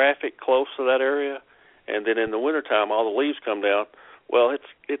some traffic close to that area, and then in the wintertime, all the leaves come down. Well,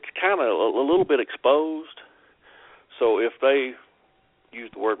 it's kind of a little bit exposed. So if they use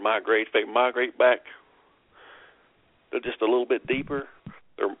the word migrate, if they migrate back, they're just a little bit deeper.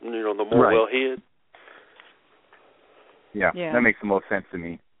 They're the more right. well hid. Yeah, that makes the most sense to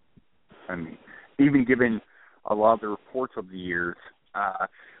me. I mean, even given a lot of the reports of the years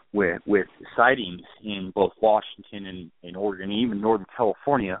with sightings in both Washington and Oregon, and even Northern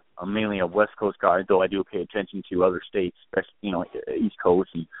California, I'm mainly a West Coast guy, though I do pay attention to other states, especially East Coast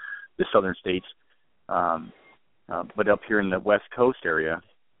and the southern states. But up here in the West Coast area,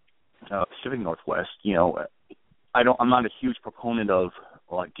 Pacific Northwest, I'm not a huge proponent of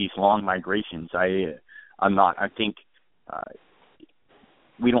like these long migrations. I'm not. I think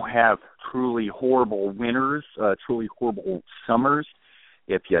we don't have truly horrible winters, truly horrible summers.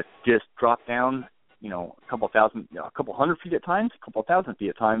 If you just drop down, a couple hundred feet at times, a couple thousand feet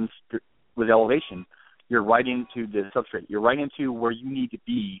at times with elevation, you're right into the substrate. You're right into where you need to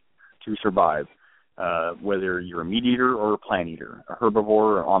be to survive, whether you're a meat eater or a plant eater, a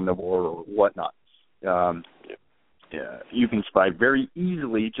herbivore or omnivore or whatnot. You can survive very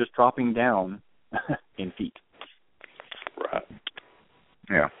easily just dropping down in feet. Right.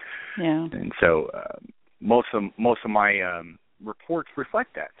 Yeah. Yeah. And so most of my reports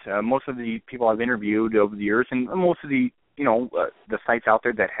reflect that. Most of the people I've interviewed over the years, and most of the the sites out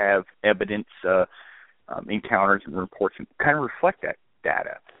there that have evidence, encounters and reports, kind of reflect that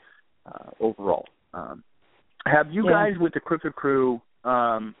data overall. Have you guys with the Crypto Crew?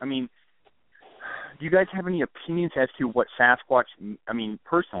 Do you guys have any opinions as to what Sasquatch? I mean,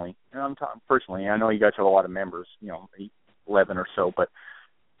 personally, I'm talking personally. I know you guys have a lot of members, 11 or so, but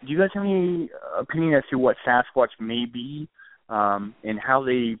do you guys have any opinion as to what Sasquatch may be, and how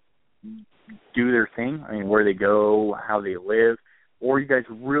they do their thing? I mean, where they go, how they live, or are you guys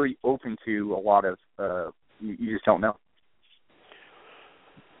really open to a lot of, you just don't know?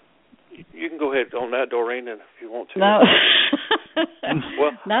 You can go ahead on that, Doreen, if you want to. No.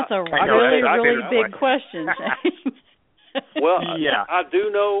 Well, that's a really big question, James. Well, yeah. I do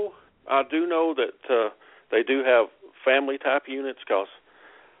know that they do have family type units, because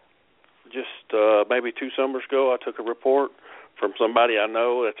just maybe 2 summers ago I took a report from somebody I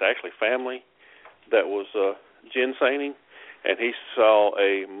know that's actually family that was ginsenging, and he saw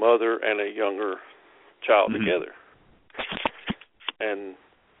a mother and a younger child together. And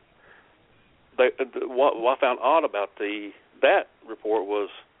what I found odd about that report was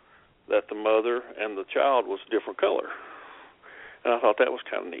that the mother and the child was a different color, and I thought that was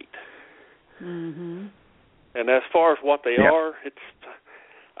kind of neat. Mm-hmm. And as far as what they are, it's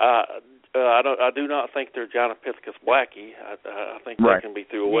I do not think they're Gynopithecus blackie. I think they can be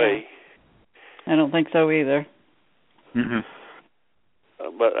threw away. I don't think so either. Mm-hmm.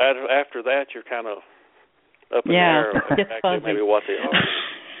 But after that, you're kind of up in the air exactly maybe what they are.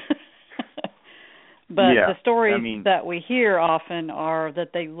 But the stories that we hear often are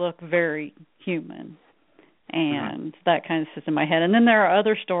that they look very human, and that kind of sits in my head. And then there are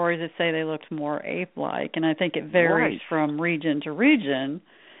other stories that say they looked more ape-like, and I think it varies from region to region.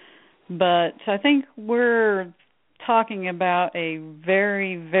 But I think we're talking about a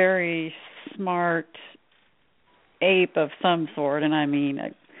very, very smart ape of some sort, and I mean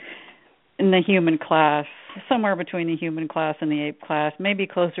in the human class, somewhere between the human class and the ape class, maybe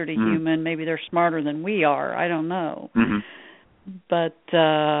closer to human, maybe they're smarter than we are, I don't know. But,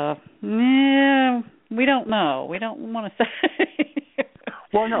 we don't know. We don't want to say.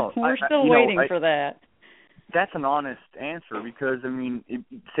 Well, no. We're still waiting for that. That's an honest answer, because, I mean,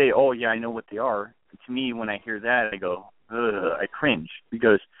 say, oh, yeah, I know what they are. To me, when I hear that, I go, ugh, I cringe,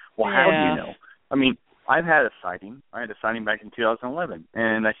 because, well, how do you know? I mean, I've had a sighting. I had a sighting back in 2011,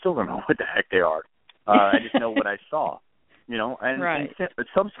 and I still don't know what the heck they are. I just know what I saw, and but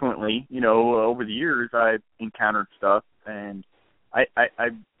subsequently, over the years, I've encountered stuff, and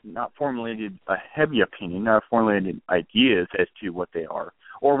I've not formulated a heavy opinion, not formulated ideas as to what they are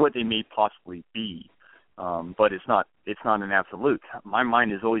or what they may possibly be. But it's not an absolute. My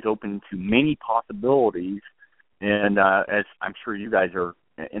mind is always open to many possibilities, and as I'm sure you guys are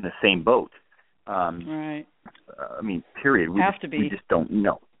in the same boat. Right. I mean, period. We just don't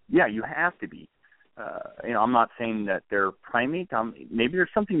know. Yeah, you have to be. I'm not saying that they're primate. Maybe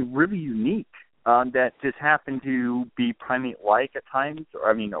there's something really unique that just happened to be primate-like at times,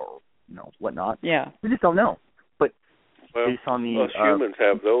 or whatnot. Yeah. We just don't know. But based on the humans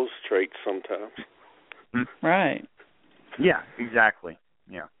have those traits sometimes. Right. Yeah. Exactly.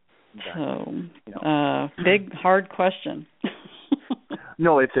 Yeah. Exactly. So, big hard question.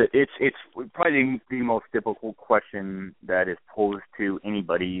 No, it's probably the most difficult question that is posed to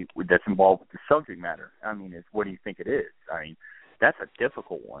anybody that's involved with the subject matter. I mean, is what do you think it is? I mean, that's a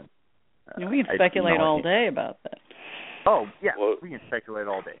difficult one. We can speculate all day about that. Oh yeah, we can speculate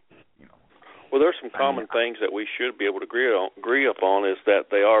all day. Well, there's some common things that we should be able to agree upon. Is that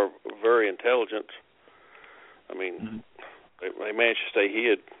they are very intelligent. I mean, they manage to stay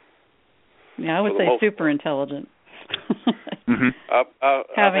hid. Yeah, I would say super intelligent.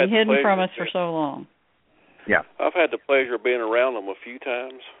 Having hidden from us for so long. Yeah, I've had the pleasure of being around them a few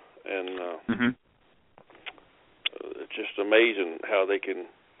times, and it's just amazing how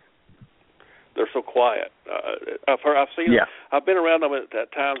they're so quiet. I've been around them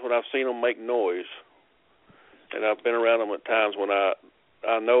at times when I've seen them make noise, and I've been around them at times when I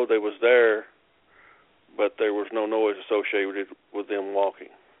know they was there, but there was no noise associated with them walking.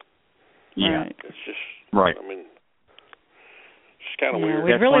 Yeah, it's just right. I mean, it's kind of weird.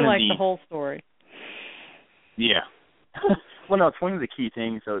 We really like the whole story. Yeah. Well, no, it's one of the key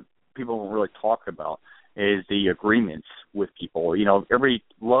things that people don't really talk about is the agreements with people. Everybody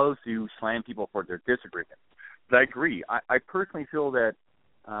loves to slam people for their disagreements. But I agree. I personally feel that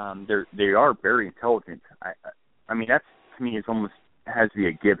they are very intelligent. I mean, that to me is almost has to be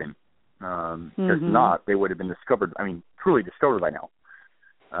a given. Because not, they would have been discovered. I mean, truly discovered by now.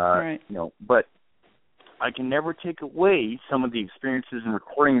 Right. But I can never take away some of the experiences and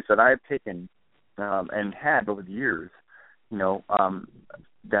recordings that I've taken and had over the years.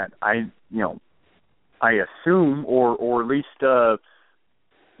 That I assume or at least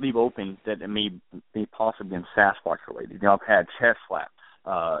leave open that it may possibly been Sasquatch related. I've had chest slaps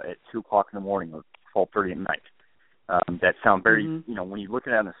at 2:00 in the morning or 12:30 at night. That sound very, when you look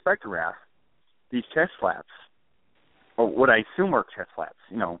at it on the spectrograph, these chest slaps or what I assume are chest flaps.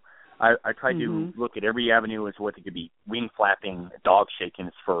 I tried Mm-hmm. to look at every avenue as what it could be: wing flapping, a dog shaking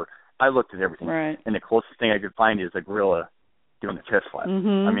its fur. I looked at everything, Right. and the closest thing I could find is a gorilla doing a chest flap.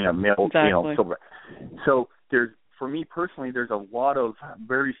 Mm-hmm. I mean, a male, Exactly. silver. So for me personally, there's a lot of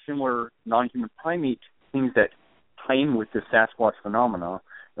very similar non-human primate things that tie in with the Sasquatch phenomena,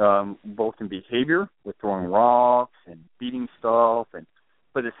 both in behavior, with throwing rocks and beating stuff,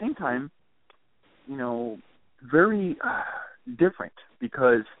 but at the same time, very different,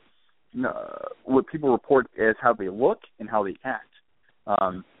 because what people report as how they look and how they act.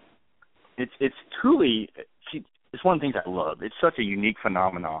 It's truly, it's one of the things I love. It's such a unique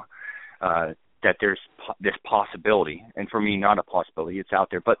phenomenon that there's this possibility, and for me, not a possibility. It's out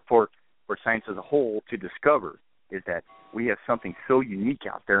there, but for science as a whole to discover is that we have something so unique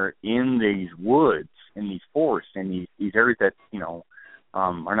out there in these woods, in these forests, in these areas that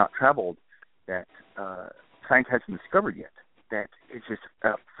are not traveled, that science hasn't discovered yet. That it's just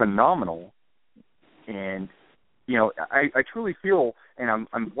phenomenal, and I truly feel, and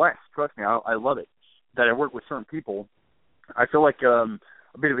I'm blessed. Trust me, I love it that I work with certain people. I feel like a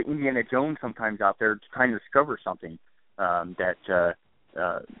bit of an Indiana Jones sometimes out there trying to discover something that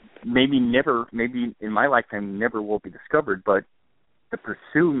maybe in my lifetime never will be discovered, but the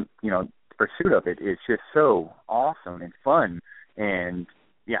pursuit of it is just so awesome and fun. And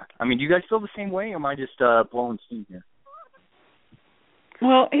yeah, I mean, do you guys feel the same way, or am I just blowing steam here?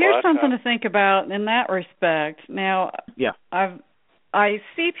 Well, here's something to think about in that respect. Now, yeah, I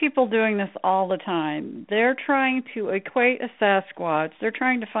see people doing this all the time. They're trying to equate a Sasquatch. They're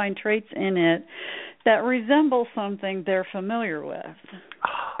trying to find traits in it that resemble something they're familiar with.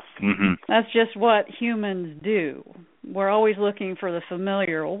 Mm-hmm. That's just what humans do. We're always looking for the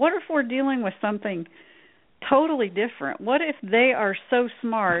familiar. Well, what if we're dealing with something totally different? What if they are so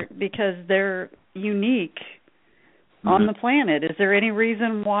smart because they're unique on the planet? Is there any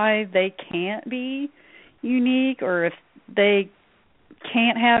reason why they can't be unique, or if they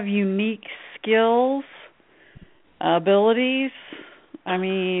can't have unique skills, abilities? I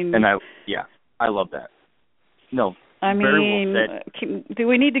mean... And I love that. No, I mean, very well said. Do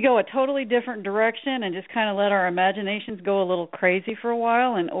we need to go a totally different direction and just kind of let our imaginations go a little crazy for a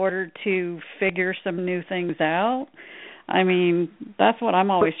while in order to figure some new things out? I mean, that's what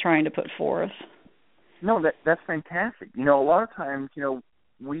I'm always trying to put forth. No, that's fantastic. A lot of times, not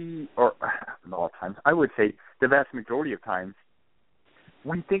a lot of times, I would say the vast majority of times,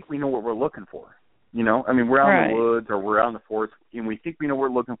 we think we know what we're looking for. I mean, we're out in the woods or we're out in the forest, and we think we know what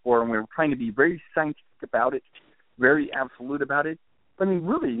we're looking for, and we're trying to be very scientific about it, very absolute about it. But I mean,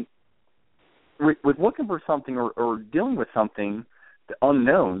 really, with looking for something or dealing with something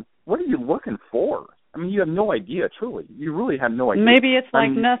unknown, what are you looking for? I mean, you have no idea, truly. You really have no idea. Maybe it's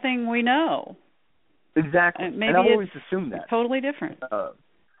like nothing we know. Exactly. Maybe and I've always assumed that. Totally different.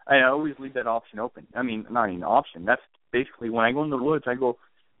 I always leave that option open. I mean, not even an option. That's basically when I go in the woods, I go,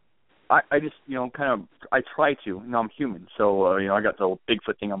 I just, I try to. I'm human. So, I got the old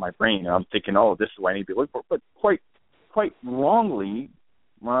Bigfoot thing on my brain. And I'm thinking, this is what I need to be looking for. But quite wrongly,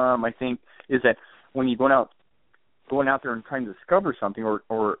 I think, is that when you're going out there and trying to discover something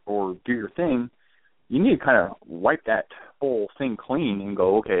or do your thing, you need to kind of wipe that whole thing clean and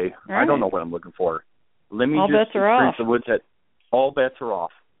go, okay, I don't know what I'm looking for. Let me just experience the woods. That all bets are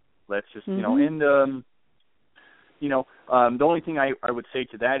off. Let's just, and the only thing I would say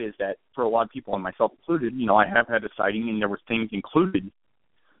to that is that for a lot of people, and myself included, I have had a sighting, and there were things included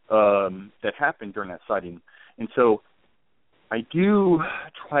that happened during that sighting. And so I do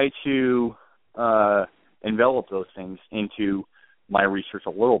try to envelop those things into my research a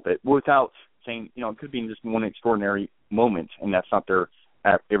little bit without saying, it could be just one extraordinary moment, and that's not their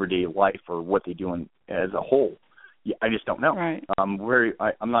everyday life or what they do as a whole. I just don't know. Right. I'm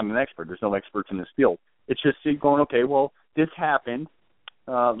not an expert. There's no experts in this field. It's just going, okay, well, this happened.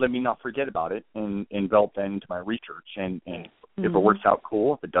 Let me not forget about it and envelop that into my research. And if it works out,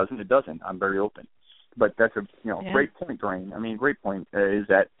 cool. If it doesn't, it doesn't. I'm very open. But that's a great point, Doreen. I mean, great point is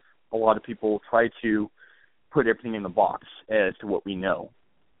that a lot of people try to put everything in the box as to what we know.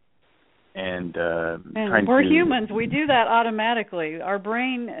 And we're humans. We do that automatically. Our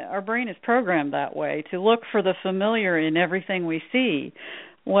brain is programmed that way, to look for the familiar in everything we see.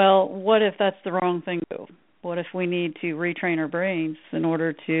 Well, what if that's the wrong thing to do? What if we need to retrain our brains in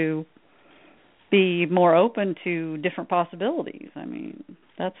order to be more open to different possibilities? I mean,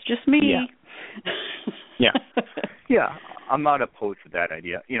 that's just me. Yeah. I'm not opposed to that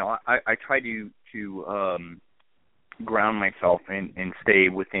idea. I try to ground myself and stay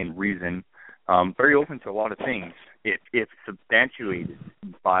within reason. Very open to a lot of things if substantiated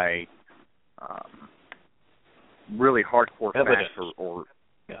by really hardcore evidence. facts or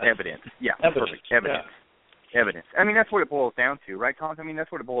yeah. evidence. Yeah, evidence. perfect. Evidence. Yeah. Evidence. I mean, that's what it boils down to, right, Tom? I mean,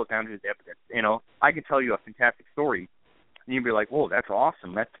 that's what it boils down to is evidence. You know, I could tell you a fantastic story, and you'd be like, whoa, that's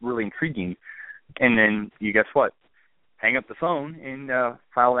awesome. That's really intriguing. And then you guess what? Hang up the phone and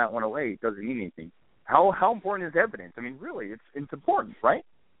file that one away. It doesn't mean anything. How important is evidence? I mean, really, it's important, right?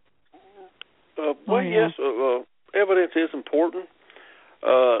 Yes, evidence is important.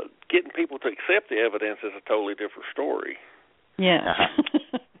 Getting people to accept the evidence is a totally different story. Yeah.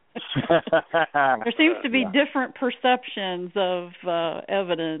 There seems to be different perceptions of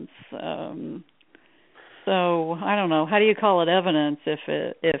evidence. So I don't know. How do you call it evidence if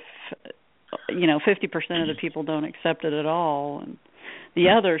 50% of the people don't accept it at all, and the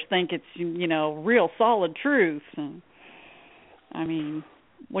others think it's real solid truth? And, I mean,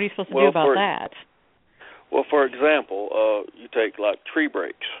 what are you supposed to do about that? Well, for example, you take like tree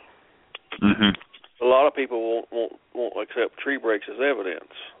breaks. Mm-hmm. A lot of people won't accept tree breaks as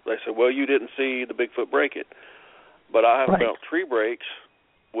evidence. They say, well, you didn't see the Bigfoot break it. But I have found tree breaks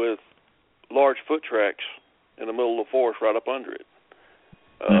with large foot tracks in the middle of the forest right up under it.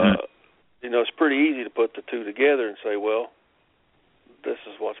 It's pretty easy to put the two together and say, well, this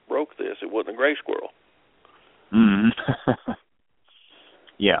is what's broke this. It wasn't a gray squirrel. Mm-hmm.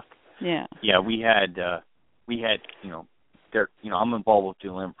 Yeah. Yeah, we had I'm involved with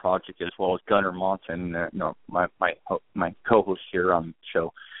the Limb Project as well as Gunnar Monson, my co-host here on the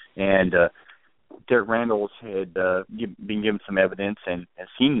show, and Derek Randalls had been given some evidence and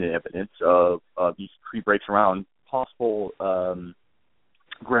seen the evidence of these tree breaks around possible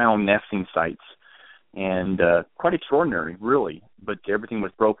ground nesting sites, and quite extraordinary, really. But everything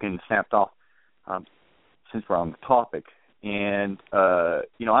was broken and snapped off. Since we're on the topic, and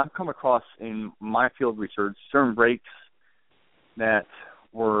I've come across in my field research certain breaks that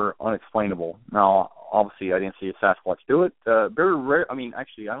were unexplainable. Now, obviously, I didn't see a Sasquatch do it. Very rare. I mean,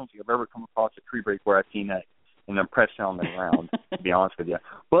 actually, I don't think I've ever come across a tree break where I've seen an impression on the ground, to be honest with you.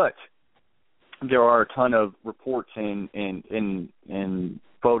 But there are a ton of reports and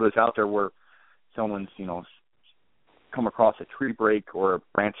photos out there where someone's, come across a tree break or a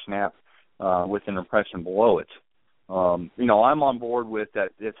branch snap with an impression below it. I'm on board with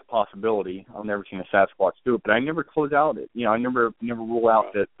that. It's a possibility. I've never seen a Sasquatch do it, but I never close out it. I never rule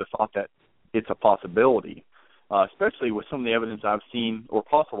out the thought that it's a possibility, especially with some of the evidence I've seen or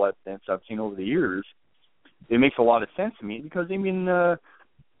possible evidence I've seen over the years. It makes a lot of sense to me because even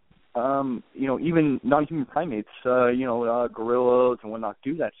non-human primates, gorillas and whatnot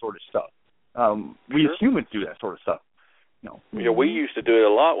do that sort of stuff. We as humans do that sort of stuff. We used to do it a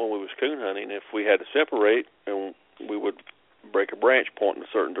lot when we was coon hunting. If we had to separate, and we would break a branch pointing in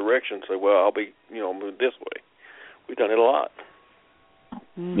a certain direction and say, well, I'll be, move this way. We've done it a lot.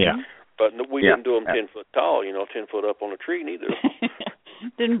 Mm-hmm. Yeah. But we didn't do them 10 foot tall, 10 foot up on a tree neither.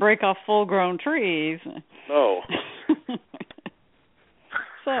 Didn't break off full-grown trees. No.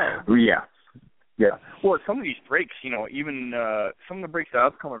 So. Yeah. Well, some of these breaks, even some of the breaks that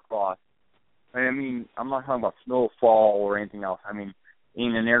I've come across, I mean, I'm not talking about snowfall or anything else. I mean,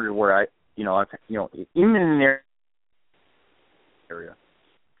 in an area where in an area,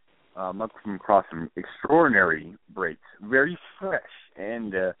 I've come across some extraordinary breaks, very fresh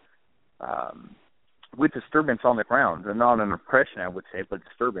and with disturbance on the ground. And not an impression, I would say, but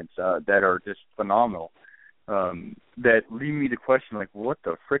disturbance that are just phenomenal. That lead me to question, like, what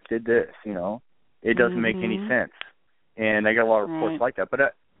the frick did this? It doesn't make any sense. And I got a lot of reports like that.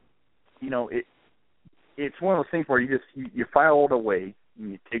 But it's one of those things where you file it away,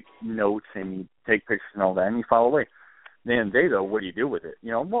 and you take notes, and you take pictures and all that, and you file away. At the end of the day, though, what do you do with it?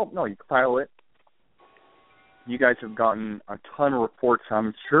 Well, no, you file it. You guys have gotten a ton of reports,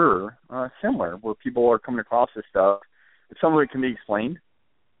 I'm sure, similar, where people are coming across this stuff. Some of it can be explained,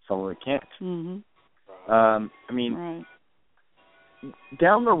 some of it can't. Mm-hmm. I mean,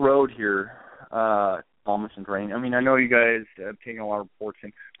 down the road here, Thomas and Drain, I mean, I know you guys have taken a lot of reports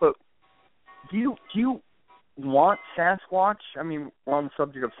in, but do you want Sasquatch? I mean, we're on the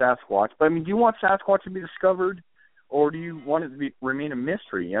subject of Sasquatch, but I mean, do you want Sasquatch to be discovered, or do you want it to remain a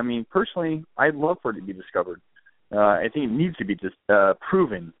mystery? I mean, personally, I'd love for it to be discovered. I think it needs to be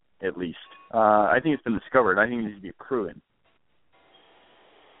proven, at least. I think it's been discovered. I think it needs to be proven.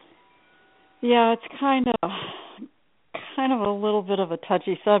 Yeah, it's kind of a little bit of a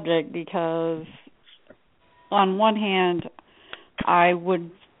touchy subject because, on one hand, I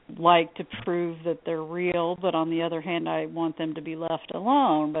would like to prove that they're real, but on the other hand, I want them to be left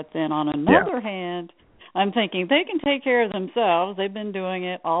alone. But then on another hand, I'm thinking they can take care of themselves. They've been doing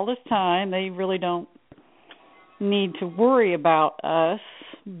it all this time. They really don't need to worry about us.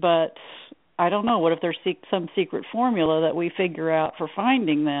 But I don't know, what if there's some secret formula that we figure out for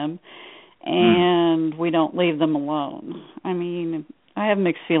finding them and we don't leave them alone? I mean, I have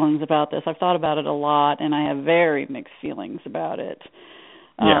mixed feelings about this. I've thought about it a lot, and I have very mixed feelings about it.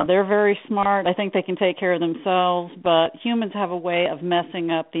 They're very smart. I think they can take care of themselves, but humans have a way of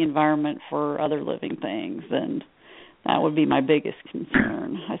messing up the environment for other living things, and that would be my biggest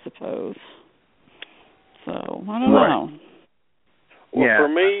concern, I suppose. So, I don't know. Well, for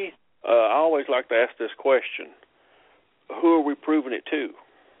me, I always like to ask this question. Who are we proving it to?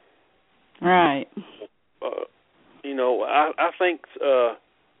 Right. I think the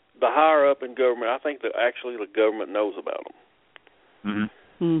higher up in government, I think that actually the government knows about them.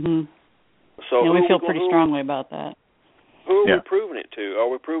 So we feel pretty strongly about that. Who are we proving it to? Are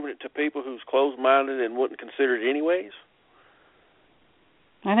we proving it to people who's closed-minded and wouldn't consider it anyways?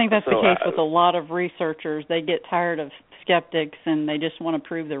 I think that's the case with a lot of researchers. They get tired of skeptics and they just want to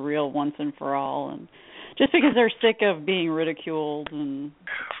prove they're real once and for all. And just because they're sick of being ridiculed, and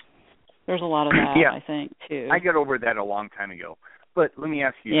there's a lot of that, I think, too. I got over that a long time ago. But let me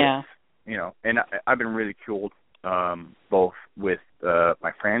ask you this. And I've been ridiculed both with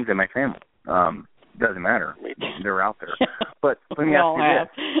my friends and my family. Doesn't matter. They're out there. But let me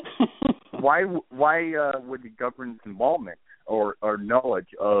ask you this. Why would the government's involvement or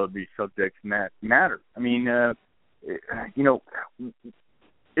knowledge of these subjects matter? I mean, if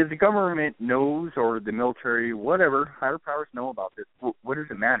the government knows, or the military, whatever, higher powers know about this, what does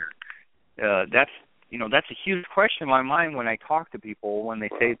it matter? That's a huge question in my mind when I talk to people when they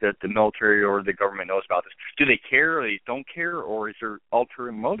say that the military or the government knows about this. Do they care, or they don't care, or is there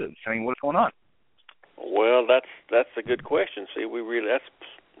ulterior motives? I mean, what's going on? Well, that's a good question. See, that's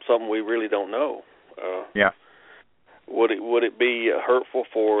something we really don't know. Would it be hurtful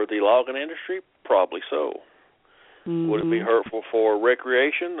for the logging industry? Probably so. Would it be hurtful for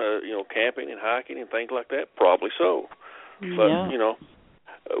recreation, camping and hiking and things like that? Probably so. But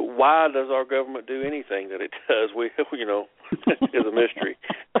why does our government do anything that it does? Is a mystery.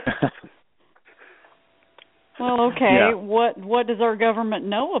 Well, okay. What does our government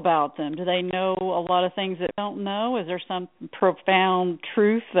know about them? Do they know a lot of things that we don't know? Is there some profound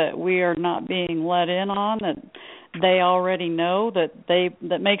truth that we are not being let in on, that they already know,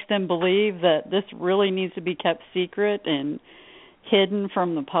 that makes them believe that this really needs to be kept secret and hidden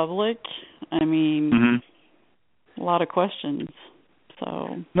from the public? I mean, a lot of questions.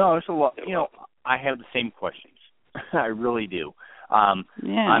 So no, it's a lot. I have the same questions. I really do. I'm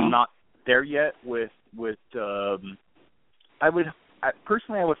not there yet with I would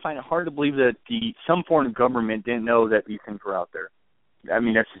find it hard to believe that some foreign government didn't know that these things were out there. I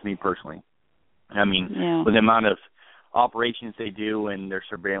mean, that's just me personally. I mean, with the amount of operations they do and their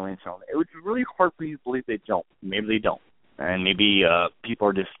surveillance and all that, it would be really hard for you to believe they don't. Maybe they don't, and maybe people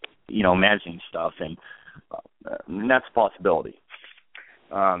are just imagining stuff, and that's a possibility.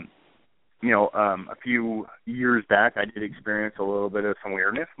 A few years back, I did experience a little bit of some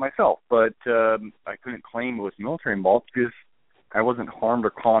weirdness myself, but I couldn't claim it was military involved because I wasn't harmed or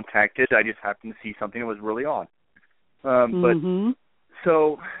contacted. I just happened to see something that was really odd. But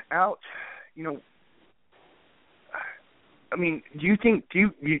so out, I mean, do you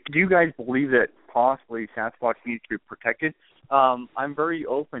guys believe that possibly Sasquatch needs to be protected? I'm very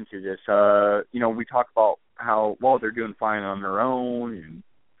open to this. We talk about how they're doing fine on their own, and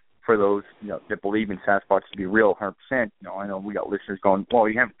for those that believe in Sasquatch to be real 100%, I know we got listeners going, well,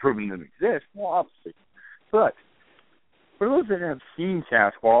 you haven't proven them exist. Well, obviously. But for those that have seen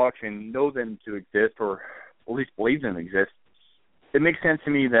Sasquatch and know them to exist, or at least believe them exist, it makes sense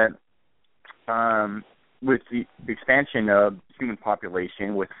to me that with the expansion of human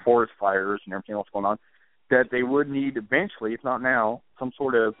population, with forest fires and everything else going on, that they would need eventually, if not now, some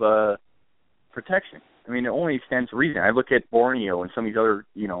sort of protection. I mean, it only stands to reason. I look at Borneo and some of these other,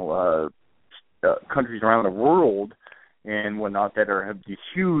 countries around the world and whatnot that have these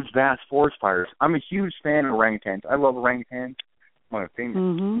huge, vast forest fires. I'm a huge fan of orangutans. I love orangutans. One of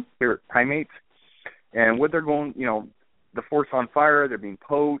my favorite primates. And what they're going, the forest's on fire, they're being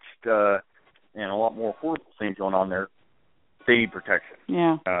poached, and a lot more horrible things going on there. They need protection.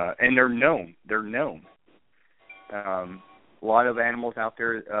 Yeah. And they're known. A lot of animals out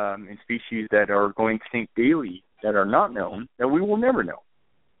there and species that are going extinct daily that are not known, that we will never know.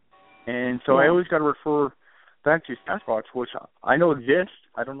 And so I always got to refer back to Sasquatch, which I know exist.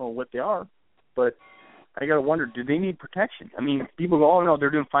 I don't know what they are, but I got to wonder, do they need protection? I mean, people go, oh, no, they're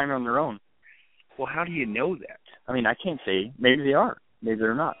doing fine on their own. Well, how do you know that? I mean, I can't say. Maybe they are. Maybe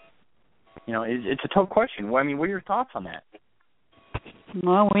they're not. It's a tough question. Well, I mean, what are your thoughts on that?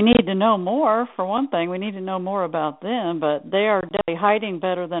 Well, we need to know more, for one thing. We need to know more about them, but they are definitely hiding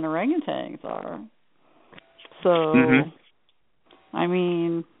better than orangutans are. So, I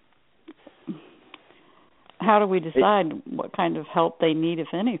mean, how do we decide what kind of help they need,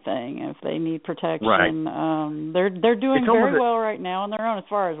 if anything, if they need protection? Right. They're doing very well right now on their own, as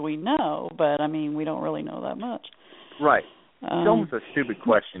far as we know, but, I mean, we don't really know that much. Right. It's almost a stupid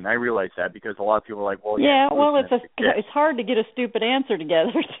question. I realize that, because a lot of people are like, well, it's hard to get a stupid answer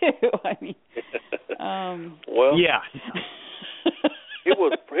together too. I mean, well, yeah. it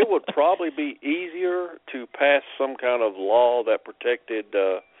would probably be easier to pass some kind of law that protected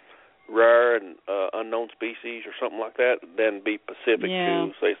rare and unknown species or something like that than be specific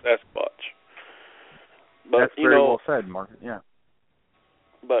to, say, Sasquatch. But, that's very well said, Mark. Yeah.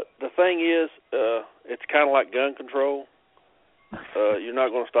 But the thing is, it's kind of like gun control. You're not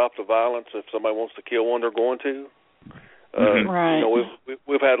going to stop the violence. If somebody wants to kill one, they're going to. Right. You know,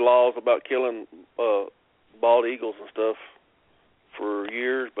 we've had laws about killing bald eagles and stuff for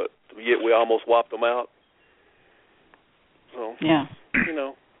years, but yet we almost wiped them out. So, you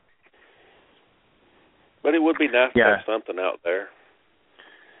know. But it would be nice to have something out there.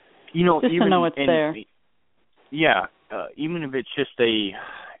 You know, just even to know it's there. Yeah, even if it's just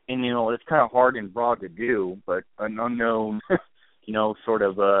and you know, it's kind of hard and broad to do, but an unknown, you know, sort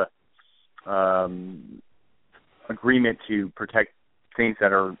of agreement to protect things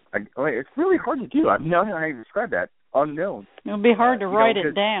that are, it's really hard to do. I mean, I don't know how you describe that. Unknown. It would be hard to write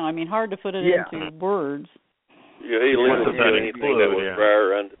it down. I mean, hard to put it into words. Yeah, he lives to anything that was rare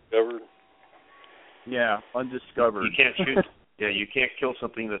or undiscovered. Yeah, undiscovered. You can't shoot. You can't kill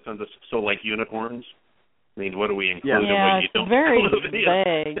something that's so like unicorns. I mean, what do we include? Yeah, you don't very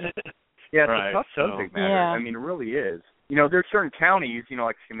vague. Yeah, it's a tough subject matter. Yeah. I mean, it really is. You know, there's certain counties, you know,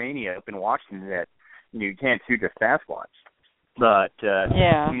 like Skamania up in Washington, that you can't shoot a Sasquatch. But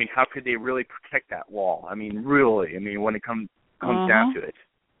I mean, how could they really protect that wall? I mean, really. I mean, when it comes down to it,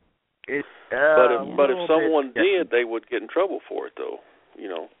 it's. But if someone did, they would get in trouble for it, though. You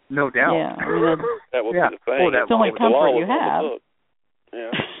know. No doubt. Yeah, I mean, that would be the thing. It's the only comfort you have.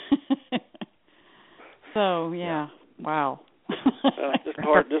 Yeah. So wow. Just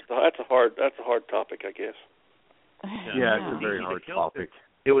hard. That's a hard topic, I guess. Yeah, it's a very hard topic.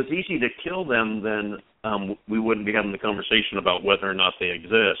 It was easy to kill them, then we wouldn't be having the conversation about whether or not they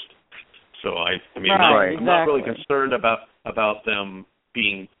exist. So I'm not really concerned about them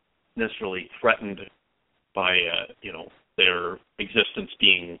being necessarily threatened by their existence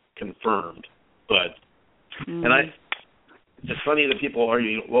being confirmed. But it's funny that people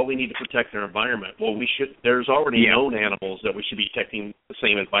argue, well, we need to protect their environment. Well, we should. There's already known animals that we should be protecting the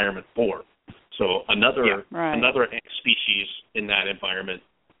same environment for. So another species in that environment,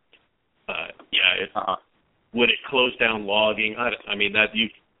 would it close down logging? I mean,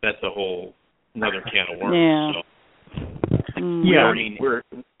 that's a whole another can of worms. Yeah. So, I mean,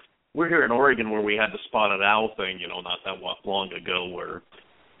 we're here in Oregon where we had the spotted owl thing, not that long ago, where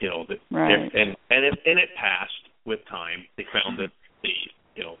and it passed with time. They found that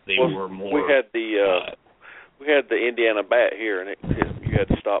they were more. We had the Indiana bat here, and you had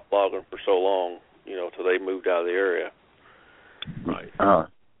to stop logging for so long, till they moved out of the area. Right.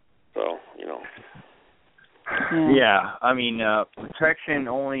 So Yeah, I mean, protection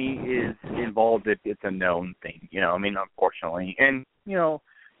only is involved if it's a known thing. I mean, unfortunately, and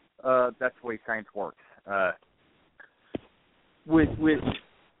that's the way science works. With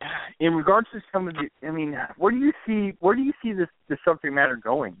in regards to some of the, I mean, where do you see the subject matter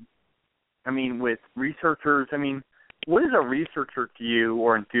going? I mean, with researchers, I mean, what is a researcher to you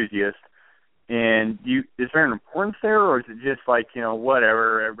or enthusiast? And is there an importance there, or is it just like,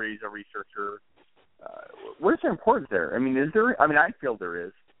 whatever, everybody's a researcher? What is the importance there? I mean, is there? I mean, I feel there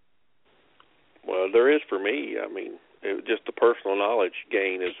is. Well, there is for me. I mean, just the personal knowledge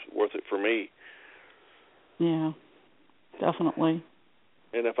gain is worth it for me. Yeah, definitely.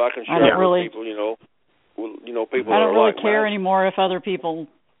 And if I can share with people, people I don't really like care mine. anymore if other people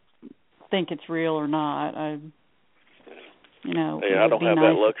think it's real or not. I it don't would be have nice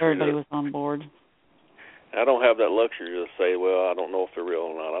that if luxury. everybody was on board. I don't have that luxury to say, well, I don't know if they're real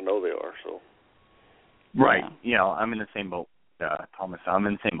or not. I know they are, so. Right. Yeah. I'm in the same boat, Thomas. I'm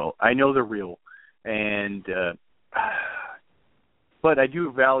in the same boat. I know they're real, and but I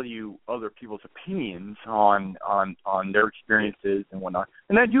do value other people's opinions on their experiences and whatnot.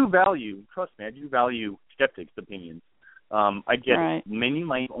 And I do value, trust me, skeptics' opinions. I get it. Many in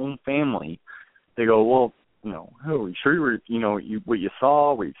my own family, they go, well, are you sure you were, what you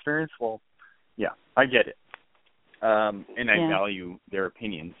saw, what you experienced? Well, yeah, I get it. And I value their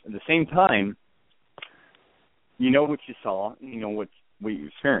opinions. At the same time, what you saw, what you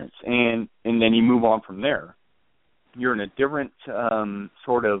experience, and then you move on from there. You're in a different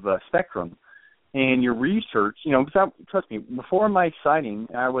sort of spectrum, and your research, because trust me, before my sighting,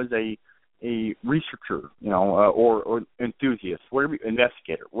 I was a researcher, or enthusiast, whatever,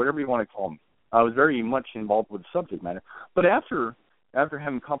 investigator, whatever you want to call me. I was very much involved with the subject matter, but after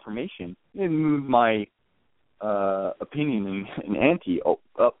having confirmation, it moved my opinion and ante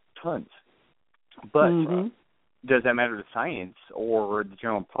up tons. But does that matter to science or the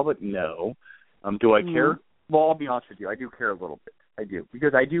general public? No. Do I care? Well, I'll be honest with you. I do care a little bit. I do.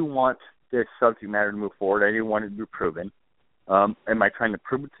 Because I do want this subject matter to move forward. I do want it to be proven. Am I trying to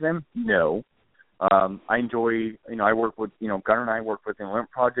prove it to them? No. I enjoy, I work with, Gunnar and I work with the Olymp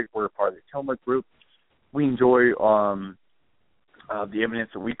Project. We're a part of the Tillamook group. We enjoy the evidence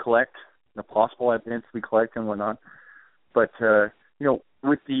that we collect, the possible evidence we collect and whatnot. But,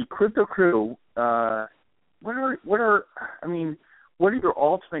 with the Crypto Crew, what are your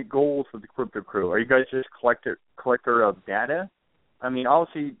ultimate goals with the Crypto Crew? Are you guys just collector of data? I mean,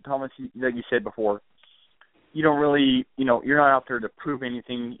 obviously, Thomas, like you said before, you don't really, you're not out there to prove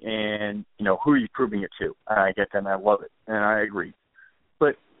anything, and, who are you proving it to? I get that, and I love it, and I agree.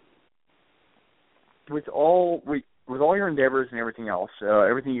 But with all your endeavors and everything else,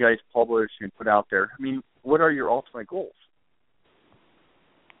 everything you guys publish and put out there, I mean, what are your ultimate goals?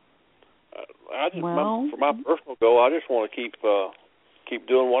 For my personal goal, I just want to keep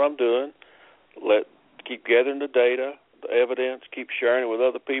doing what I'm doing, keep gathering the data, the evidence, keep sharing it with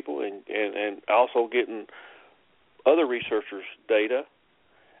other people, and also getting other researchers' data.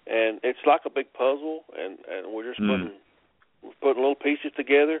 And it's like a big puzzle, and we're just putting little pieces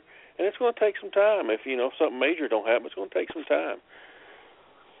together, and it's going to take some time. If something major don't happen, it's going to take some time.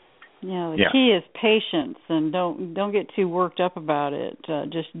 Yeah, the key is patience, and don't get too worked up about it.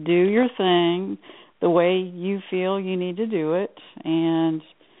 Just do your thing the way you feel you need to do it, and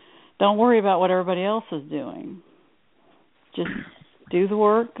don't worry about what everybody else is doing. Just do the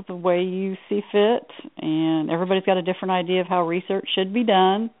work the way you see fit, and everybody's got a different idea of how research should be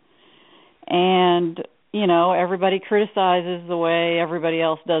done. And, everybody criticizes the way everybody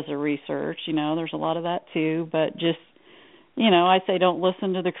else does their research. There's a lot of that too, but just, I say don't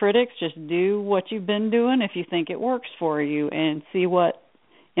listen to the critics. Just do what you've been doing if you think it works for you, and see what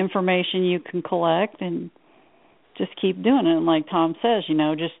information you can collect, and just keep doing it. And like Tom says,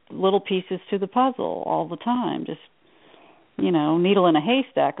 just little pieces to the puzzle all the time. Just, needle in a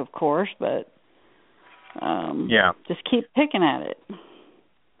haystack, of course, but just keep picking at it.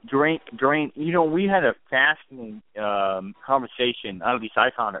 During, we had a fascinating conversation. At least I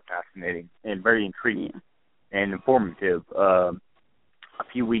found it fascinating and very intriguing and informative a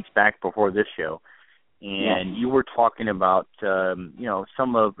few weeks back before this show. And you were talking about,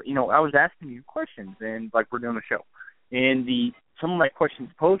 some of, I was asking you questions, and like we're doing a show. And some of my questions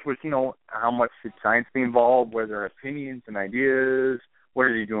posed was, how much should science be involved, what are their opinions and ideas, what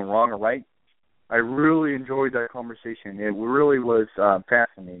are they doing wrong or right? I really enjoyed that conversation. It really was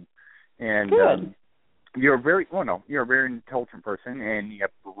fascinating. And you're a very intelligent person, and you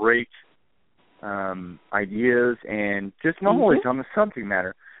have great ideas and just knowledge on the subject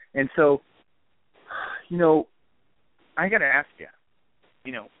matter. And so, I got to ask you,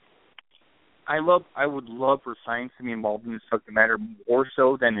 I would love for science to be involved in the subject matter more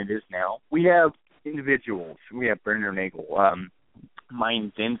so than it is now. We have individuals. We have Bernernagel,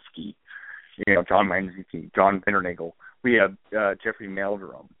 Mindzinski, John Mindzinski, John Bernernagel. We have Jeffrey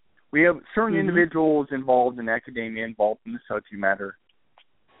Meldrum. We have certain individuals involved in academia, involved in the subject matter,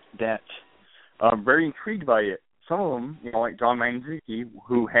 that are very intrigued by it. Some of them, like John Mindzinski,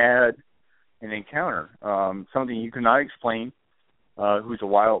 who had an encounter, something you cannot explain, who's a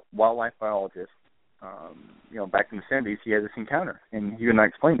wildlife biologist. Back in the 70s, he had this encounter, and he could not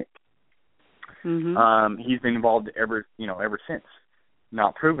explain it. He's been involved ever since.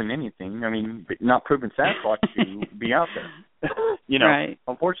 Not proven anything. I mean, not proven Sasquatch to be out there. Right.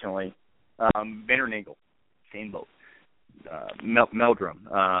 Unfortunately, Bernernagel, same boat. Meldrum.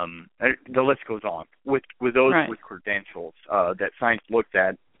 The list goes on with those with credentials that science looked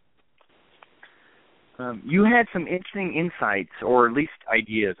at. You had some interesting insights, or at least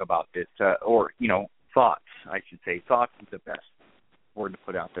ideas about this, or thoughts. I should say thoughts is the best word to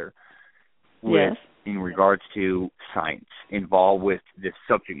put out there. In regards to science involved with this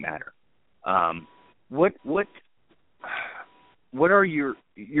subject matter, what are your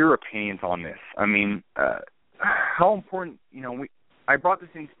opinions on this? I mean, how important? I brought this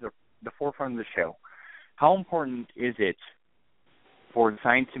into the forefront of the show. How important is it for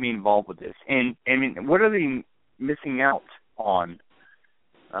science to be involved with this? And I mean, what are they missing out on?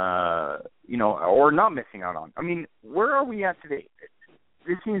 Or not missing out on? I mean, where are we at today?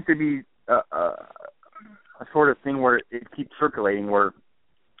 this seems to be a sort of thing where it keeps circulating. Where,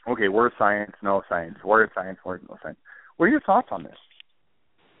 okay, where's science? No science. Where's science? Where's no science? What are your thoughts on this?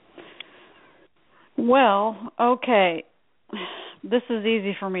 Well, okay. This is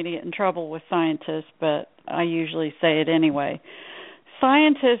easy for me to get in trouble with scientists, but I usually say it anyway.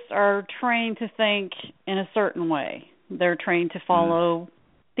 Scientists are trained to think in a certain way. They're trained to follow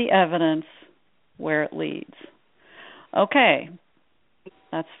the evidence where it leads. Okay,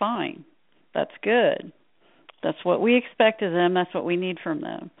 that's fine. That's good. That's what we expect of them. That's what we need from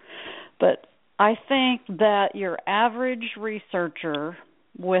them. But I think that your average researcher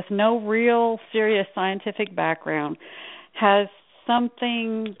with no real serious scientific background has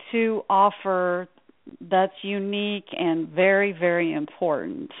something to offer that's unique and very, very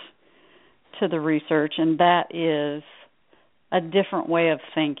important to the research, and that is a different way of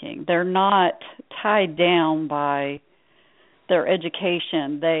thinking. They're not tied down by their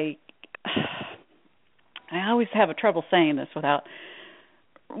education. I always have a trouble saying this without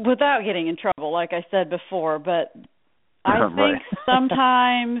getting in trouble, like I said before, but I think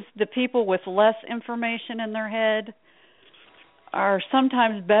sometimes the people with less information in their head are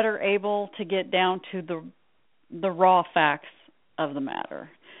sometimes better able to get down to the raw facts of the matter.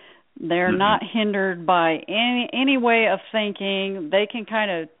 They're not hindered by any way of thinking. They can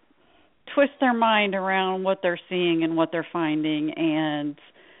kind of twist their mind around what they're seeing and what they're finding, and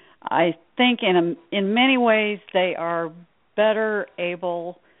I think in many ways they are better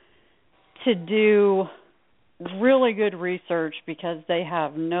able to do really good research because they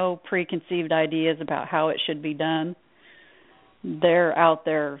have no preconceived ideas about how it should be done. They're out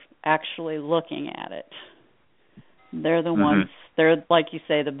there actually looking at it. They're the ones, they're, like you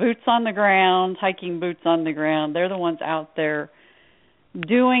say, the boots on the ground, hiking boots on the ground. They're the ones out there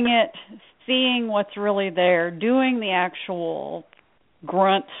doing it, seeing what's really there, doing the actual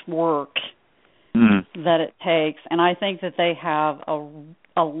grunt work that it takes. And I think that they have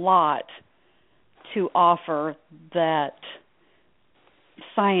a lot to offer that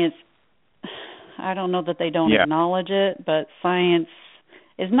science, I don't know that they don't acknowledge it, but science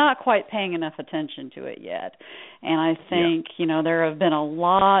is not quite paying enough attention to it yet. And I think, there have been a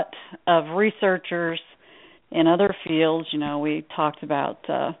lot of researchers in other fields. We talked about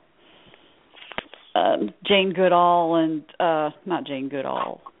Jane Goodall and, not Jane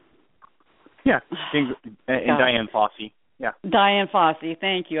Goodall. Yeah, and Diane Fossey. Yeah. Diane Fossey,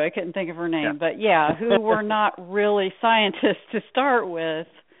 thank you. I couldn't think of her name. But, who were not really scientists to start with.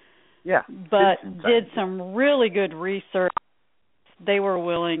 Yeah. But did some really good research. They were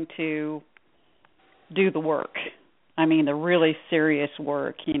willing to do the work. I mean, the really serious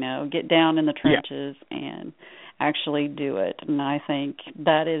work, get down in the trenches and actually do it. And I think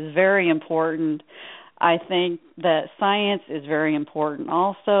that is very important. I think that science is very important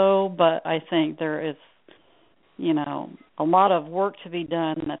also, but I think there is, a lot of work to be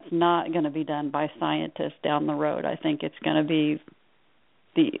done that's not going to be done by scientists down the road. I think it's going to be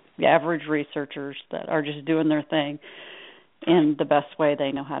the average researchers that are just doing their thing in the best way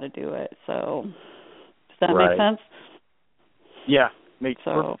they know how to do it. So, does that make sense? Yeah, makes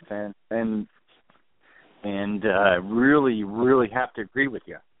perfect sense. And really, really have to agree with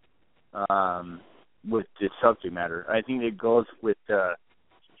you with this subject matter. I think it goes with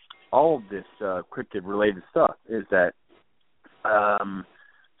all of this cryptid-related stuff is that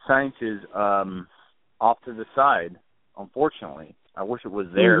science is off to the side, unfortunately. I wish it was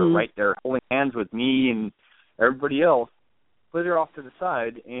there, right there, holding hands with me and everybody else, but they're off to the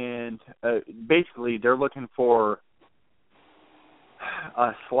side, and basically they're looking for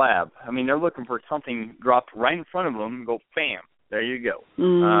a slab. I mean, they're looking for something dropped right in front of them and go, bam, there you go.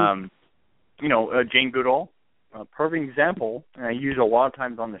 Jane Goodall, a perfect example, and I use it a lot of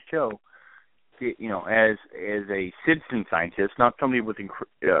times on the show, as a citizen scientist, not somebody with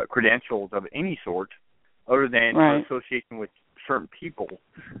credentials of any sort, other than her association with certain people,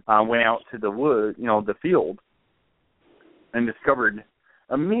 went out to the wood, the field, and discovered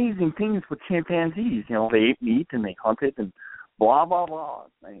amazing things with chimpanzees. They ate meat and they hunted and blah, blah, blah.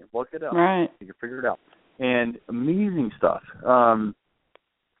 I mean, look it up. Right. You can figure it out. And amazing stuff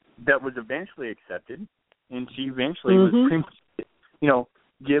that was eventually accepted, and she eventually was,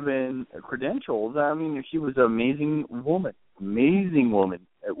 given credentials. I mean, she was an amazing woman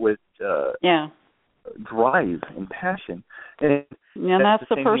with drive and passion. And that's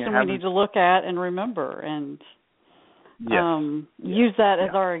the person we need to look at and remember and use that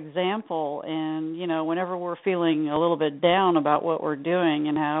as our example. And, whenever we're feeling a little bit down about what we're doing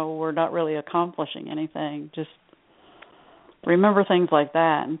and how we're not really accomplishing anything, just remember things like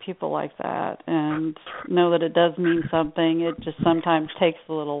that and people like that and know that it does mean something. It just sometimes takes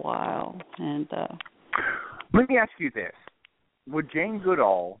a little while. And let me ask you this. Would Jane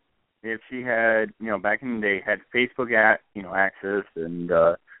Goodall, if she had, back in the day, had Facebook access and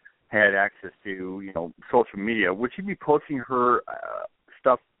had access to, social media, would she be posting her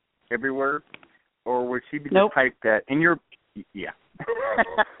stuff everywhere? Or would she be the type that, yeah.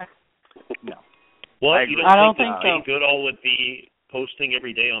 No. What? I don't think so. Jane Goodall would be posting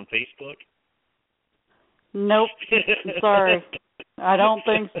every day on Facebook? Nope. Sorry. I don't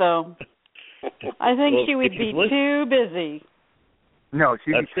think so. I think she would be too busy. No,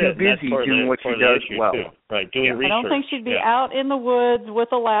 she'd be too busy doing what she does well. Too. Right, doing research. I don't think she'd be out in the woods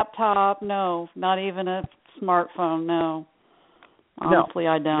with a laptop. No, not even a smartphone. No. Honestly,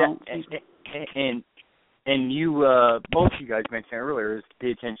 I don't. And you, both of you guys mentioned earlier, is to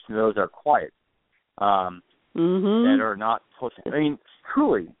pay attention to those that are quiet, that are not posting. I mean,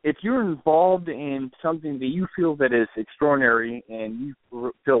 truly, if you're involved in something that you feel that is extraordinary and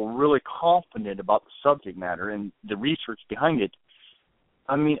you feel really confident about the subject matter and the research behind it,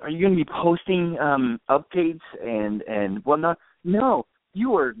 I mean, are you going to be posting updates and whatnot? No,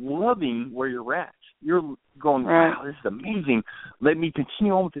 you are loving where you're at. You're going, wow, this is amazing. Let me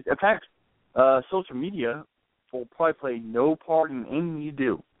continue on with this. In fact, social media will probably play no part in anything you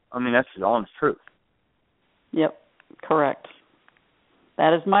do. I mean, that's the honest truth. Yep, correct.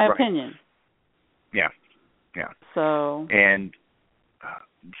 That is my opinion. Yeah. So. And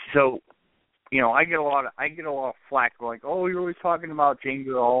so, I get a lot of flack like, oh, you're always talking about Jane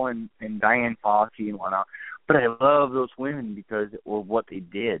Goodall and Diane Fossey and whatnot. But I love those women because of what they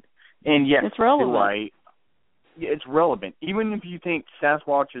did. And yes, it's relevant. It's relevant. Even if you think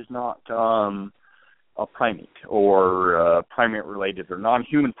Sasquatch is not a primate or primate related or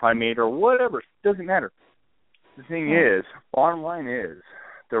non-human primate or whatever, it doesn't matter. The thing is, bottom line is,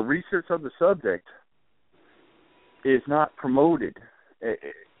 the research of the subject is not promoted.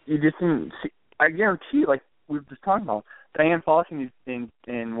 You just didn't see. I guarantee, like we were just talking about, Diane Fossey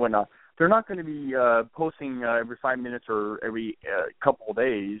and whatnot, they're not going to be posting every 5 minutes or every couple of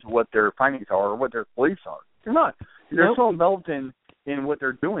days what their findings are or what their beliefs are. They're not. They're so involved in what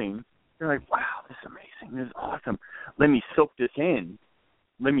they're doing. They're like, wow, this is amazing. This is awesome. Let me soak this in.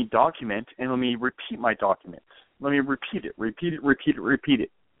 Let me document, and let me repeat my documents. Let me repeat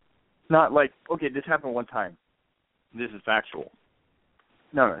it. Not like, okay, this happened one time. This is factual.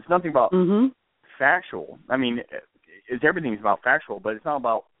 No, it's nothing about factual. I mean, everything's about factual, but it's not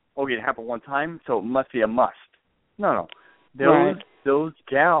about, okay, it happened one time, so it must be a must. No. Those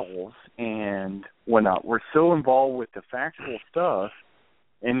gals and whatnot were so involved with the factual stuff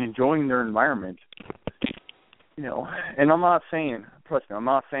and enjoying their environment, and I'm not saying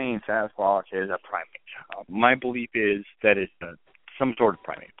Sasquatch is a primate. My belief is that it's some sort of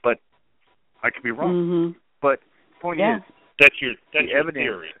primate, but I could be wrong. But the point is, that's your evidence,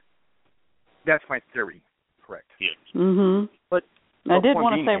 theory. That's my theory, correct. Yes. But I did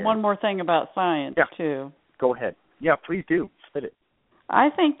want to say one more thing about science, too. Go ahead. Yeah, please do. Spit it. I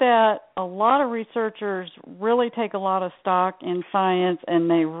think that a lot of researchers really take a lot of stock in science, and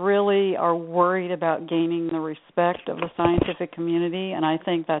they really are worried about gaining the respect of the scientific community, and I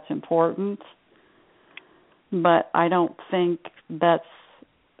think that's important. But I don't think that's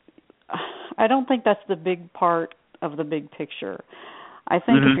the big part of the big picture. I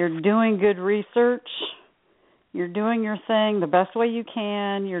think if you're doing good research, you're doing your thing the best way you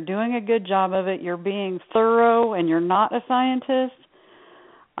can, you're doing a good job of it, you're being thorough, and you're not a scientist,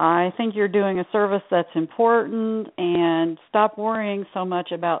 I think you're doing a service that's important, and stop worrying so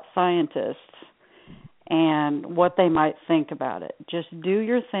much about scientists and what they might think about it. Just do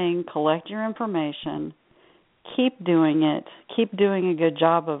your thing, collect your information, keep doing it, keep doing a good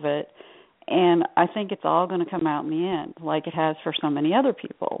job of it, and I think it's all going to come out in the end, like it has for so many other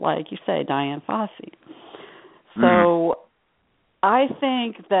people, like you say, Diane Fossey. So I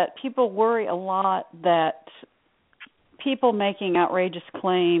think that people worry a lot that people making outrageous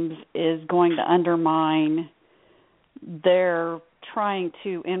claims is going to undermine their trying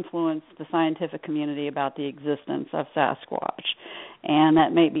to influence the scientific community about the existence of Sasquatch. And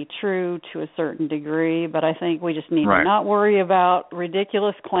that may be true to a certain degree, but I think we just need to not worry about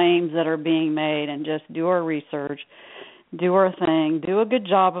ridiculous claims that are being made and just do our research, do our thing, do a good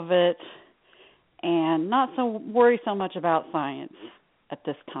job of it, and not so worry so much about science at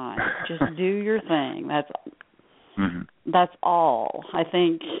this time. Just do your thing. That's all. I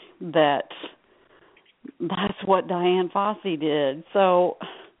think that's what Diane Fossey did. So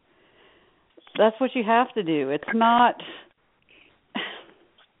that's what you have to do. It's not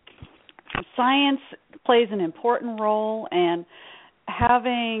science plays an important role, and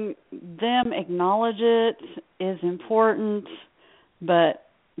having them acknowledge it is important, but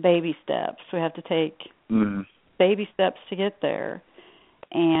baby steps. We have to take baby steps to get there.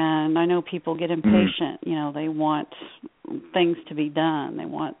 And I know people get impatient. You know, they want things to be done. They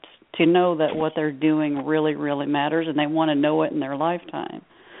want to know that what they're doing really, really matters, and they want to know it in their lifetime.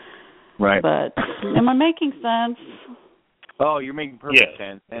 Right. But am I making sense? Oh, you're making perfect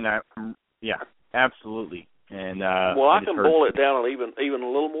sense. And absolutely. And well, I can boil it down and even a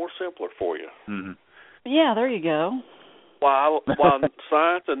little more simpler for you. Mm-hmm. Yeah, there you go. While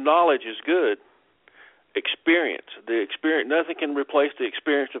science and knowledge is good, nothing can replace the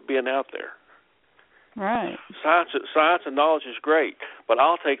experience of being out there. Right. Science and knowledge is great, but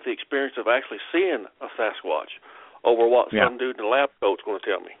I'll take the experience of actually seeing a Sasquatch over what some dude in the lab coat's going to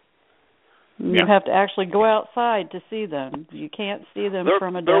tell me. You have to actually go outside to see them. You can't see them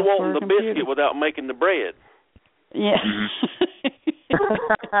from a desk or a computer. They're wanting the biscuit without making the bread. Yeah.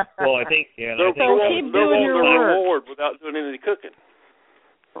 Well, I think keep doing your work. Reward without doing any cooking.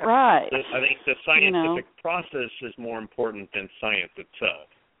 Right. I think the scientific process is more important than science itself.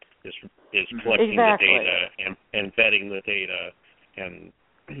 Is collecting the data and vetting the data, and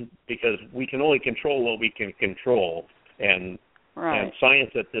because we can only control what we can control, and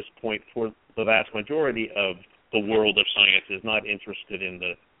science at this point, for the vast majority of the world of science, is not interested in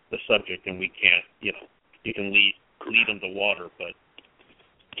the subject, and we can't, you can lead them to water, but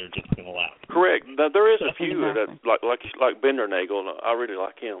they're just going to laugh. Correct. Now, there is a few that like Bindernagel. I really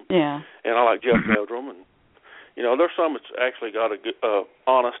like him. Yeah. And I like Jeff Meldrum, and there's some that's actually got a good,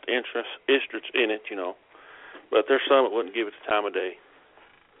 honest interest in it, but there's some that wouldn't give it the time of day.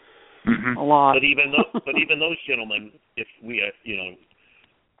 Mm-hmm. A lot. But even those gentlemen, if we,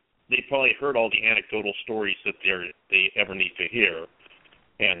 they probably heard all the anecdotal stories that they ever need to hear,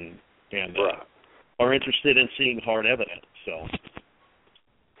 and are interested in seeing hard evidence. So.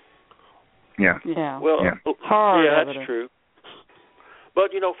 Yeah. Yeah. Well, hard that's evidence. true.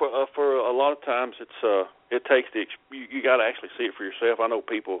 But for a lot of times it takes you got to actually see it for yourself. I know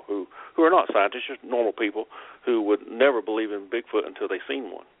people who are not scientists, just normal people who would never believe in Bigfoot until they seen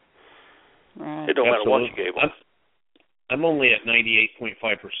one. Right. It don't matter what you gave them. I'm only at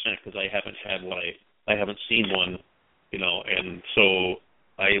 98.5% because I haven't seen one, and so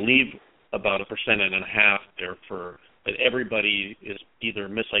I leave about 1.5% there that everybody is either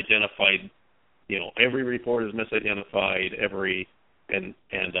misidentified. Every report is misidentified. Everybody's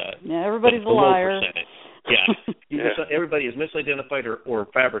a liar. Everybody is misidentified or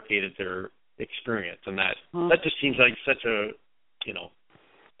fabricated their experience, and that just seems like such a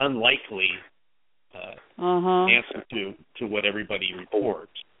unlikely answer to what everybody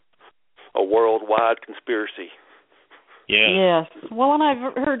reports. A worldwide conspiracy. Yeah. Yes. Well, and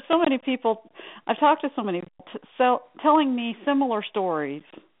I've heard so many people. I've talked to so many people telling me similar stories.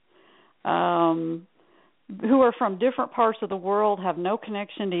 Who are from different parts of the world, have no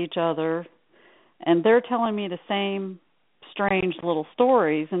connection to each other, and they're telling me the same strange little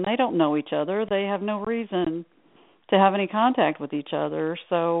stories, and they don't know each other. They have no reason to have any contact with each other.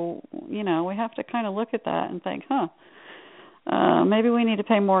 So, we have to kind of look at that and think, maybe we need to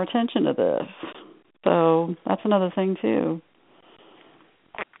pay more attention to this. So that's another thing, too.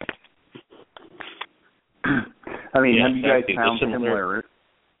 Have you guys found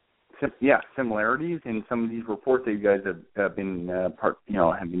similarities in some of these reports that you guys have been have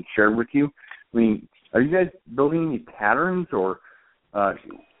been shared with you? I mean, are you guys building any patterns, or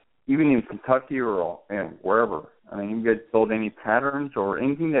even in Kentucky or wherever? I mean, you guys build any patterns or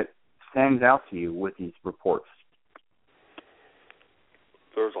anything that stands out to you with these reports?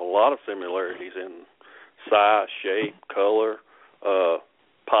 There's a lot of similarities in size, shape, color,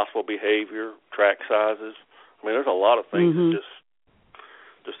 possible behavior, track sizes. I mean, there's a lot of things that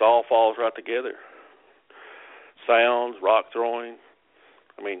just all falls right together. Sounds, rock throwing.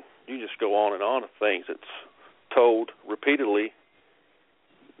 I mean, you just go on and on of things that's told repeatedly,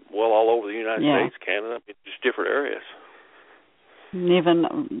 all over the United States, Canada, just different areas.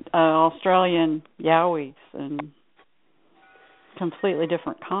 Even Australian yowies and completely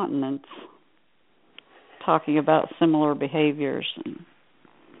different continents talking about similar behaviors. And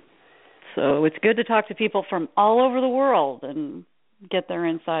so it's good to talk to people from all over the world and get their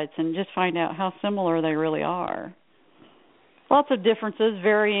insights and just find out how similar they really are. Lots of differences,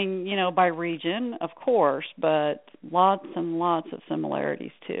 varying, by region, of course, but lots and lots of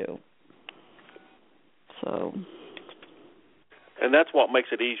similarities too. So. And that's what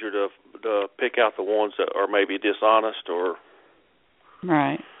makes it easier to pick out the ones that are maybe dishonest or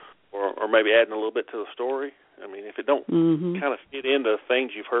or maybe adding a little bit to the story. I mean, if it don't kind of fit into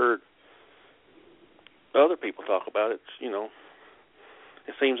things you've heard other people talk about, it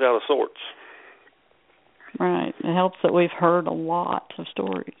seems out of sorts. Right. It helps that we've heard a lot of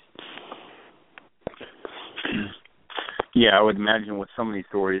stories. Yeah, I would imagine with some of these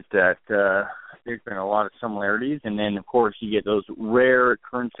stories that there's been a lot of similarities, and then, of course, you get those rare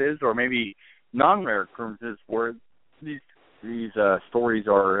occurrences or maybe non-rare occurrences where these stories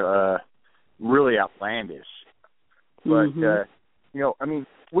are really outlandish. But, I mean,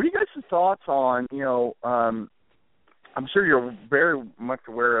 what are you guys' thoughts on, I'm sure you're very much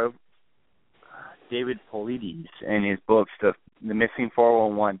aware of David Paulides and his books, The Missing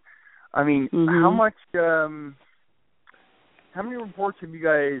 411. I mean, how many reports have you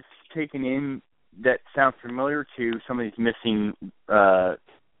guys taken in that sound familiar to some of these missing,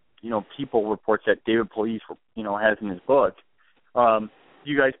 people reports that David Paulides, has in his book? Do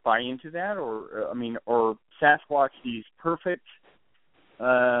you guys buy into that, or Sasquatch, these perfect,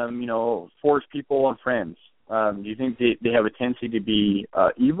 forest people and friends? Do you think they have a tendency to be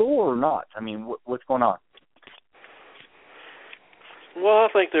evil or not? I mean, what's going on? Well, I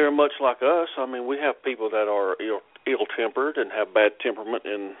think they're much like us. I mean, we have people that are ill-tempered and have bad temperament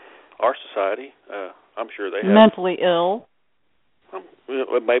in our society. I'm sure they have mentally ill.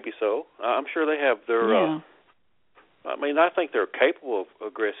 Maybe so. I'm sure they have their. I think they're capable of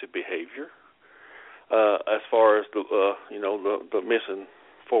aggressive behavior. As far as the missing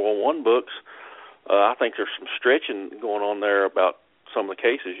 411 books, I think there's some stretching going on there about some of the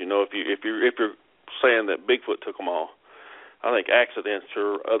cases. If you're saying that Bigfoot took them all, I think accidents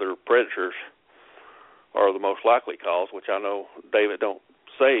or other predators are the most likely cause, which I know David don't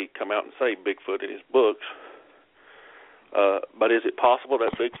come out and say Bigfoot in his books. But is it possible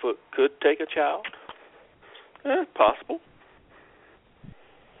that Bigfoot could take a child? Possible.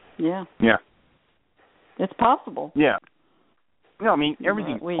 Yeah. Yeah. It's possible. Yeah. No, I mean,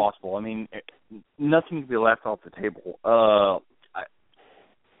 everything's possible. I mean, nothing can be left off the table. For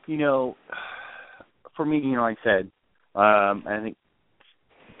me, like I said, I think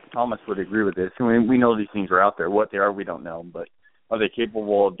Thomas would agree with this. I mean, we know these things are out there. What they are, we don't know. But are they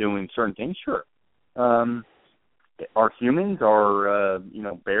capable of doing certain things? Sure. Are humans,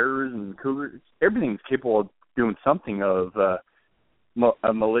 bears and cougars, everything's capable of doing something of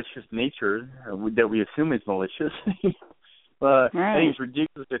a malicious nature that we assume is malicious. Right. I think it's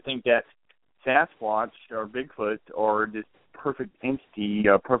ridiculous to think that Sasquatch or Bigfoot are this perfect entity,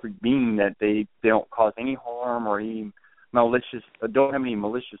 perfect being that they don't cause any harm or any don't have any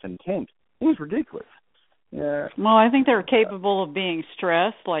malicious intent. It's ridiculous. Yeah. Well, I think they're capable of being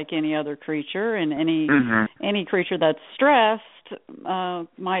stressed like any other creature, and any creature that's stressed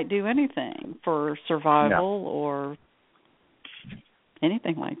might do anything for survival or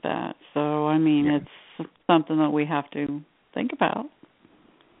anything like that. So, I mean, it's something that we have to think about.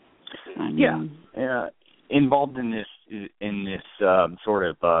 Involved in this sort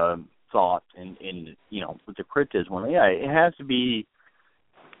of thought and with the cryptism, it has to be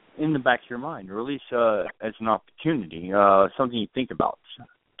in the back of your mind, or at least as an opportunity, something you think about.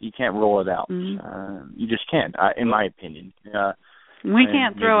 You can't roll it out. You just can't, in my opinion. We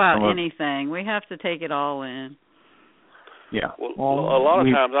can't throw out anything. We have to take it all in. Yeah. Well, a lot of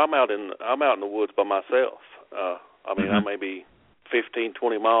times I'm out in the woods by myself. I may be 15,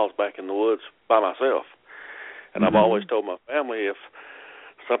 20 miles back in the woods by myself. And I've always told my family, if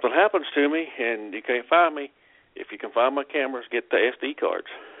something happens to me and you can't find me, if you can find my cameras, get the SD cards.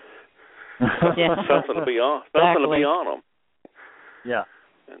 Something to be on. Something to be on them. Yeah.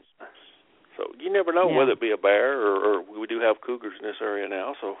 And so you never know whether it be a bear or we do have cougars in this area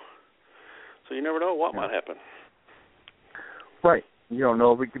now. So you never know what might happen. Right. You don't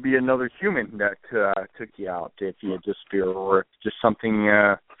know if it could be another human that took you out if you just fear, or just something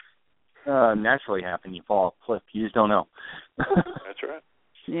naturally happened. You fall off a cliff. You just don't know. That's right.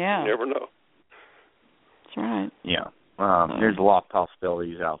 Yeah. You never know. That's right. Yeah. There's a lot of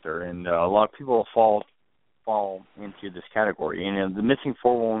possibilities out there, and a lot of people fall into this category. And the Missing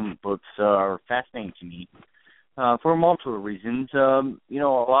 411 books are fascinating to me for multiple reasons. A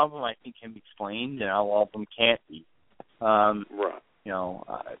lot of them I think can be explained, and a lot of them can't be. Right.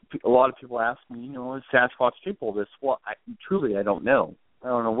 A lot of people ask me, is Sasquatch capable of this? Well, I don't know. I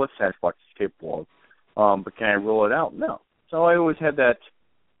don't know what Sasquatch is capable of. But can I rule it out? No. So I always had that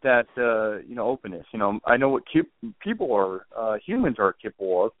openness. I know what humans are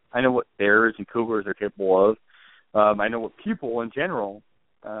capable of. I know what bears and cougars are capable of. I know what people in general,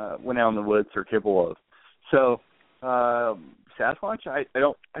 when out in the woods, are capable of. So, Sasquatch, I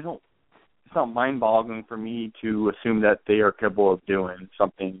don't. It's not mind-boggling for me to assume that they are capable of doing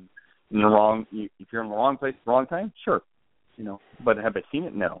something in the wrong. If you're in the wrong place, at the wrong time, sure. But have I seen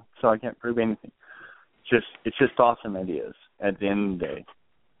it? No. So I can't prove anything. just awesome ideas at the end of the day.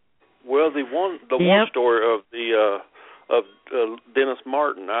 Well, the one story of Dennis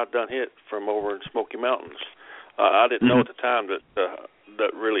Martin, I done hit from over in Smoky Mountains. I didn't know at the time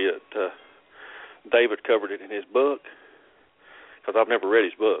that really David covered it in his book, because I've never read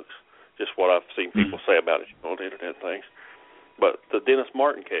his books, just what I've seen people say about it on the internet and things. But the Dennis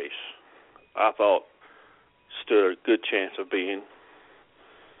Martin case, I thought, stood a good chance of being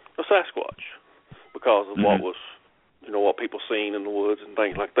a Sasquatch because of what was, what people seen in the woods and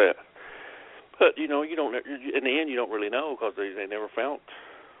things like that. But you don't. In the end, you don't really know because they never found.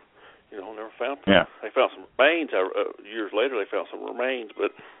 Never found them. Yeah. They found some remains. Years later, they found some remains,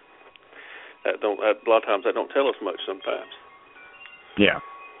 but a lot of times that don't tell us much sometimes. Yeah.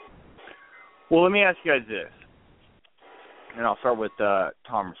 Well, let me ask you guys this, and I'll start with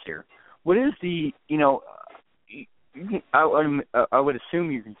Thomas here. What is the, I would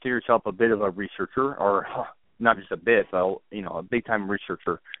assume you consider yourself a bit of a researcher, or not just a bit, but, a big-time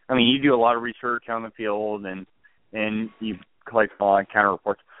researcher. I mean, you do a lot of research on the field, and you collect a lot of counter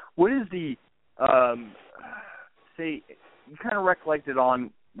reports. What is the, say, you kind of recollected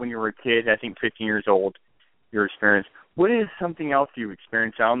on when you were a kid, I think 15 years old, your experience. What is something else you've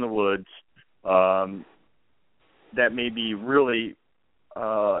experienced out in the woods that may be really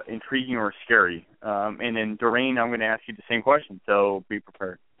intriguing or scary? And then, Doreen, I'm going to ask you the same question, so be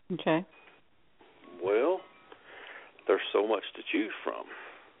prepared. Okay. Well, there's so much to choose from.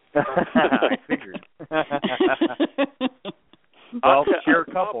 I figured. Well, share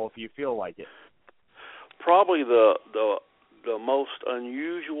a couple if you feel like it. Probably the most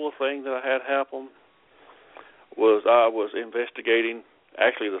unusual thing that I had happen was I was investigating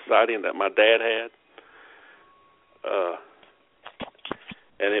actually the sighting that my dad had.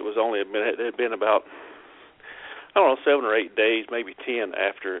 And it was it had been about, 7 or 8 days, maybe 10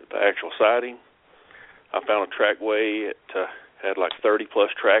 after the actual sighting. I found a trackway. It had like 30-plus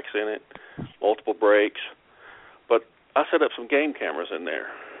tracks in it, multiple breaks. But I set up some game cameras in there.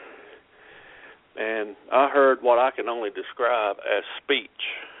 And I heard what I can only describe as speech.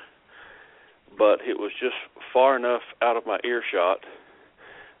 But it was just far enough out of my earshot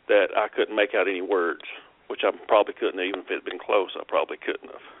that I couldn't make out any words, which I probably couldn't, even if it had been close, I probably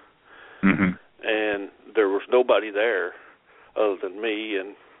couldn't have. Mm-hmm. And there was nobody there other than me,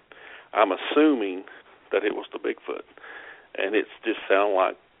 and I'm assuming that it was the Bigfoot. And it just sounded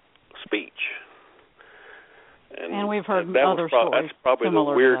like speech. And we've heard other stories. That's probably the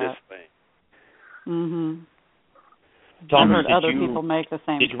weirdest thing. Mm-hmm. Thomas, I've heard other people make the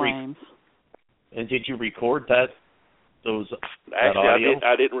same claims. And did you record those Actually, audio?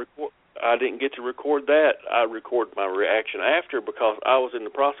 I didn't record. I didn't get to record that. I recorded my reaction after because I was in the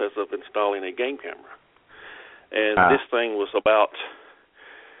process of installing a game camera. And this thing was about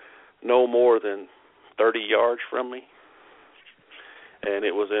no more than 30 yards from me. And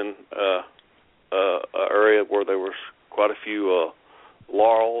it was in an area where there was quite a few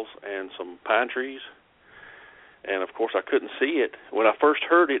laurels and some pine trees. And, of course, I couldn't see it. When I first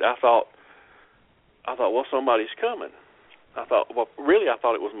heard it, I thought, well, somebody's coming. I thought it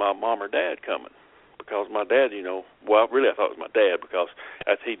was my mom or dad coming because my dad, I thought it was my dad because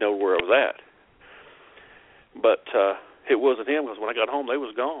he knew where I was at. But it wasn't him because when I got home, they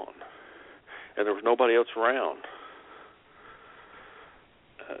was gone, and there was nobody else around.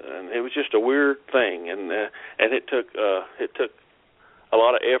 And it was just a weird thing, and it took a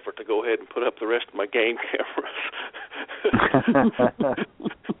lot of effort to go ahead and put up the rest of my game cameras.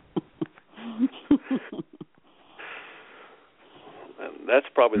 And that's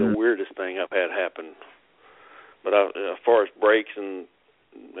probably the weirdest thing I've had happen. But as far as breaks and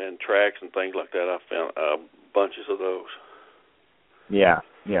tracks and things like that, I found bunches of those. Yeah.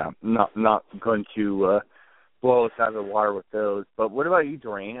 Not going to blow us out of the water with those. But what about you,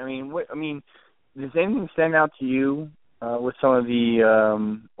 Doreen? Does anything stand out to you with some of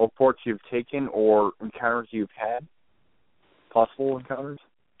the reports you've taken or encounters you've had? Possible encounters?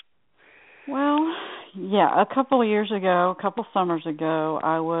 Well, yeah, a couple summers ago,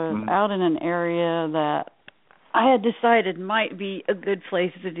 I was out in an area that I had decided might be a good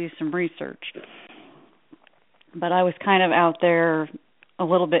place to do some research. But I was kind of out there a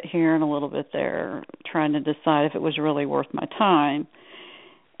little bit here and a little bit there, trying to decide if it was really worth my time.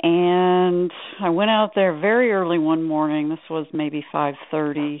 And I went out there very early one morning. This was maybe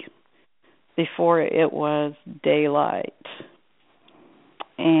 5:30, before it was daylight.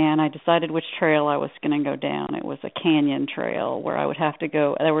 And I decided which trail I was going to go down. It was a canyon trail where I would have to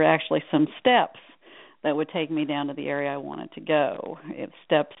go. There were actually some steps that would take me down to the area I wanted to go. It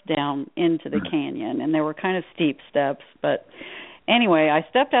steps down into the canyon, and there were kind of steep steps. But anyway, I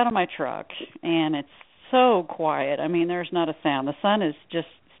stepped out of my truck, and it's so quiet. I mean, there's not a sound. The sun is just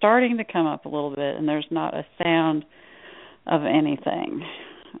starting to come up a little bit, and there's not a sound of anything.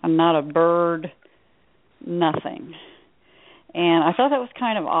 I'm not a bird, nothing. And I thought that was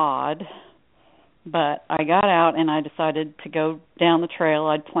kind of odd, but I got out and I decided to go down the trail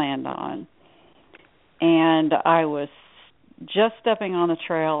I'd planned on. And I was just stepping on the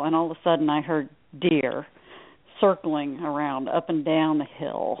trail, and all of a sudden I heard deer circling around up and down the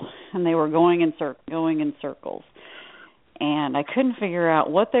hill, and they were going in circles. And I couldn't figure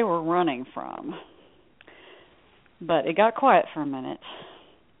out what they were running from. But it got quiet for a minute,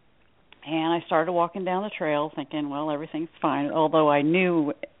 and I started walking down the trail thinking, well, everything's fine, although I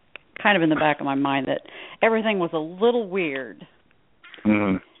knew kind of in the back of my mind that everything was a little weird.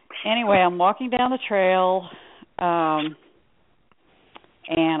 Mm-hmm. Anyway, I'm walking down the trail, and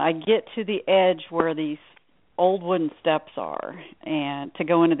I get to the edge where these old wooden steps are, and to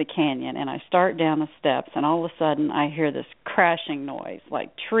go into the canyon, and I start down the steps, and all of a sudden I hear this crashing noise, like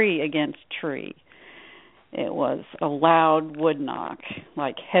tree against tree. It was a loud wood knock,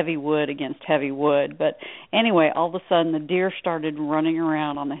 like heavy wood against heavy wood. But anyway, all of a sudden the deer started running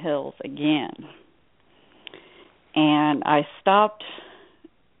around on the hills again. And I stopped,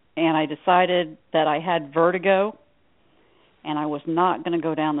 and I decided that I had vertigo, and I was not going to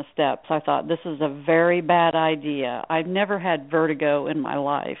go down the steps. I thought, this is a very bad idea. I've never had vertigo in my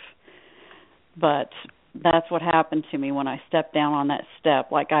life, but that's what happened to me when I stepped down on that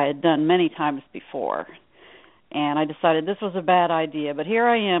step, like I had done many times before. And I decided this was a bad idea. But here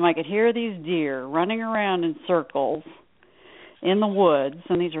I am. I could hear these deer running around in circles in the woods,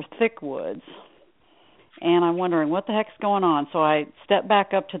 and these are thick woods. And I'm wondering, what the heck's going on? So I step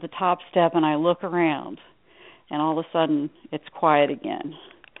back up to the top step, and I look around. And all of a sudden, it's quiet again.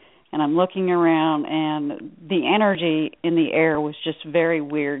 And I'm looking around, and the energy in the air was just very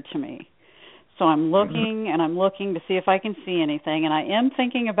weird to me. So I'm looking, and I'm looking to see if I can see anything. And I am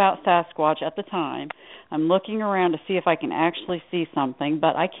thinking about Sasquatch at the time. I'm looking around to see if I can actually see something,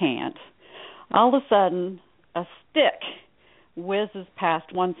 but I can't. All of a sudden, a stick whizzes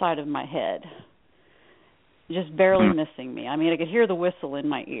past one side of my head, just barely missing me. I mean, I could hear the whistle in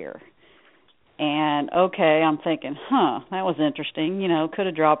my ear. And, okay, I'm thinking, that was interesting. You know, could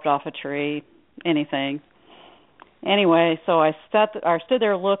have dropped off a tree, anything. Anyway, so I stood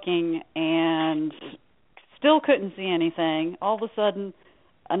there looking and still couldn't see anything. All of a sudden,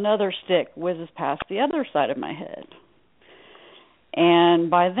 another stick whizzes past the other side of my head. And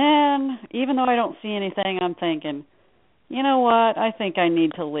by then, even though I don't see anything, I'm thinking, you know what, I think I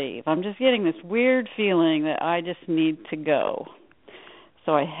need to leave. I'm just getting this weird feeling that I just need to go.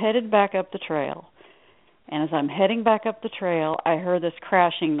 So I headed back up the trail. And as I'm heading back up the trail, I heard this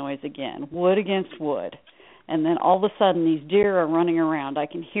crashing noise again, wood against wood. And then all of a sudden, these deer are running around. I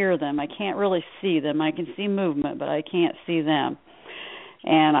can hear them. I can't really see them. I can see movement, but I can't see them.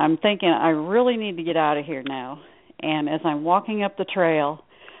 And I'm thinking, I really need to get out of here now. And as I'm walking up the trail,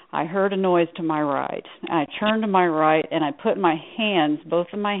 I heard a noise to my right. I turned to my right, and I put my hands, both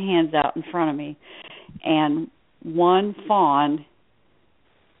of my hands out in front of me, and one fawn's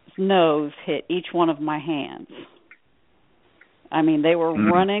nose hit each one of my hands. I mean, they were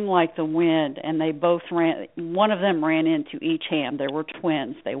running like the wind, and they both ran. One of them ran into each hand. They were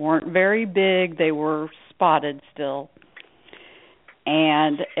twins. They weren't very big. They were spotted still.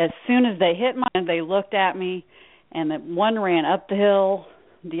 And as soon as they hit mine, they looked at me, and one ran up the hill,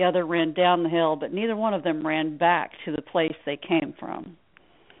 the other ran down the hill, but neither one of them ran back to the place they came from.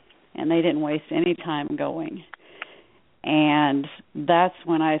 And they didn't waste any time going. And that's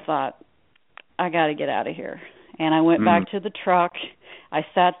when I thought, I got to get out of here. And I went back to the truck. I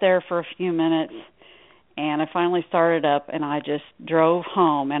sat there for a few minutes, and I finally started up, and I just drove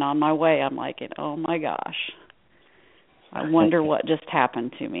home. And on my way, I'm like, oh, my gosh, I wonder what just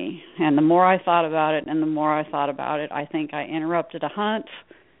happened to me. And the more I thought about it and the more I thought about it, I think I interrupted a hunt,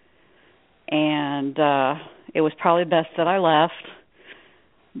 and it was probably best that I left.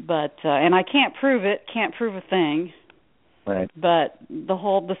 But and I can't prove it, can't prove a thing. Right. But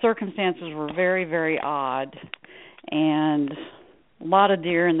the circumstances were very, very odd, and a lot of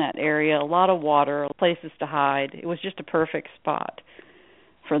deer in that area, a lot of water, places to hide. It was just a perfect spot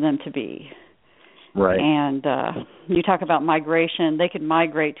for them to be. Right. And you talk about migration. They could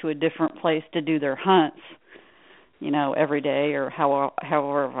migrate to a different place to do their hunts, you know, every day or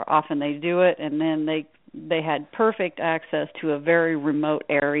however often they do it. And then they had perfect access to a very remote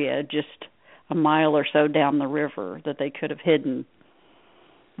area, just a mile or so down the river, that they could have hidden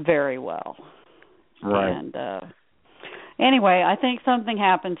very well. Right. And anyway, I think something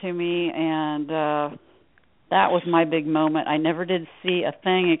happened to me, and that was my big moment. I never did see a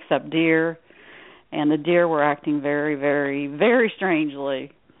thing except deer, and the deer were acting very, very, very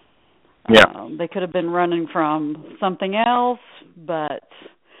strangely. Yeah. They could have been running from something else, but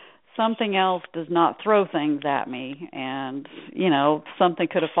something else does not throw things at me. And, something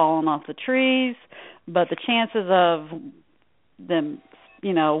could have fallen off the trees, but the chances of them,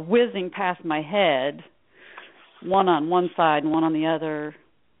 whizzing past my head, one on one side and one on the other,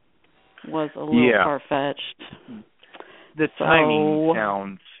 was a little far-fetched. The timing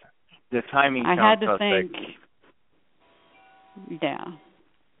sounds I had to suspect. think,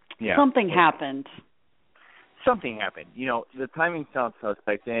 yeah. Something happened. Something happened. The timing sounds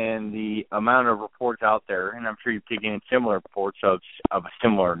suspect, and the amount of reports out there, and I'm sure you've taken in similar reports of a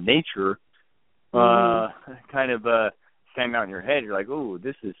similar nature, kind of stand out in your head. You're like, oh,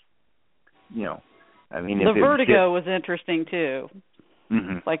 this is, the vertigo was interesting, too.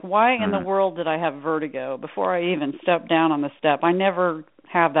 Mm-hmm. Like, why in the world did I have vertigo before I even stepped down on the step? I never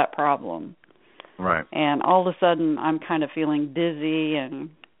have that problem. Right. And all of a sudden, I'm kind of feeling dizzy and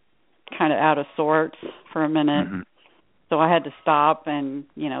kind of out of sorts for a minute. Mm-hmm. So I had to stop and,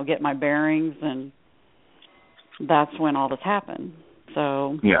 get my bearings, and that's when all this happened.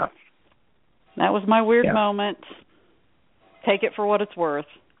 So that was my weird moment. Take it for what it's worth.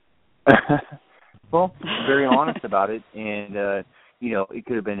 Well, very honest about it, and it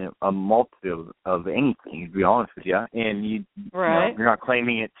could have been a multitude of anything, to be honest with you. And you're not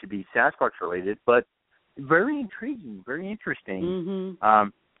claiming it to be Sasquatch related, but very intriguing, very interesting. Mm-hmm.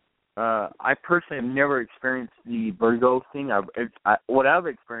 I personally have never experienced the vertigo thing. What I've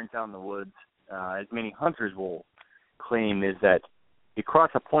experienced out in the woods, as many hunters will claim, is that you cross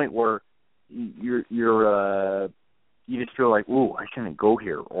a point where you just feel like, ooh, I shouldn't go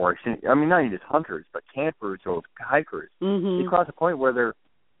here, or I shouldn't. I mean, not even just hunters, but campers or hikers. Mm-hmm. They cross a point where they're,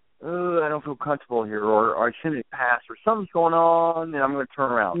 I don't feel comfortable here, or I shouldn't pass, or something's going on, and I'm going to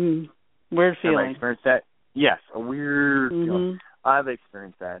turn around. Weird feeling. Have I experienced that? Yes, a weird feeling. I've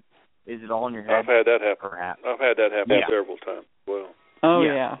experienced that. Is it all in your head? I've had that happen. Perhaps. I've had that happen several times as well. Oh,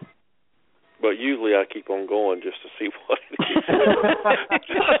 yeah. But usually I keep on going just to see what it is.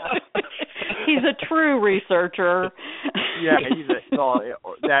 He's a true researcher. Yeah, he's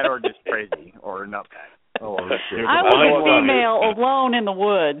that or just crazy or not bad. Oh, I was a female alone in the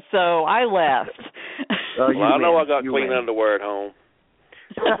woods, so I left. I know I got clean underwear at home.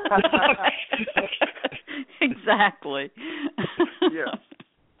 Exactly.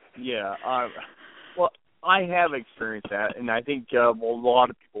 Yeah. Well, I have experienced that, and I think a lot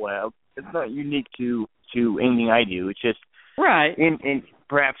of people have. It's not unique to anything I do. It's just right. And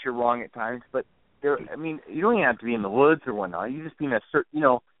perhaps you're wrong at times, but you don't even have to be in the woods or whatnot. You just be in a certain,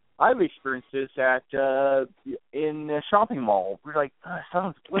 I've experienced this at in a shopping mall. We're like,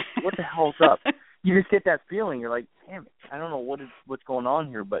 what the hell's up? You just get that feeling. You're like, damn it, I don't know what's going on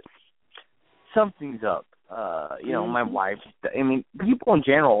here, but something's up. My wife. People in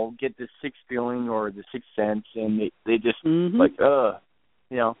general get this sixth feeling or the sixth sense, and they just like,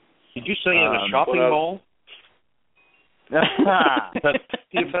 Did you say in a shopping mall?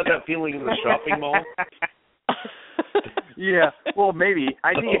 You've had that feeling in the shopping mall? Yeah, well, maybe.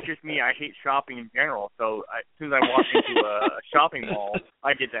 I think it's just me. I hate shopping in general, so as soon as I walk into a shopping mall,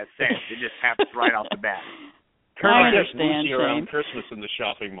 I get that sense. It just happens right off the bat. I understand, Shane. Around Christmas in the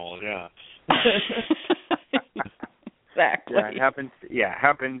shopping mall, yeah. Exactly. Yeah, it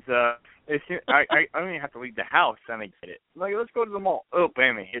happens. I don't even have to leave the house, and I get it. I'm like, let's go to the mall. Oh,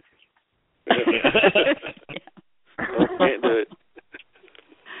 bam, it hits me. Can't do it.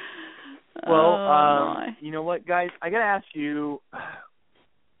 Well, you know what, guys? I got to ask you,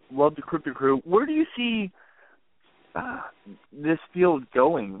 love the Crypto Crew, where do you see this field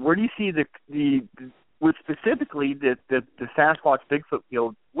going? Where do you see with specifically the Sasquatch Bigfoot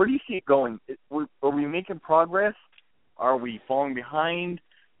field, where do you see it going? Are we making progress? Are we falling behind?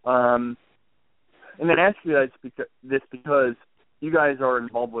 And then ask you this because you guys are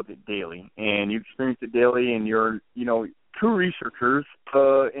involved with it daily, and you experience it daily, and you're, true researchers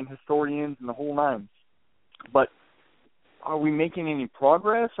and historians and the whole nine. But are we making any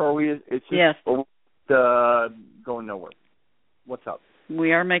progress, or it's just going nowhere? What's up?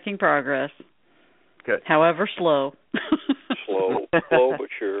 We are making progress. Good. However, slow. Slow but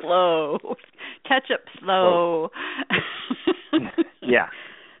sure. Slow. Catch up slow. Yeah.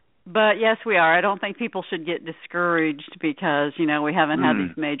 But yes, we are. I don't think people should get discouraged because, we haven't had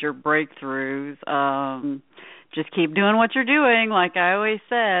these major breakthroughs. Just keep doing what you're doing, like I always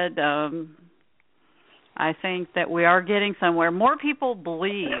said. I think that we are getting somewhere. More people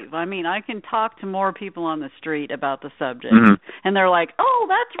believe. I mean, I can talk to more people on the street about the subject, and they're like, "Oh,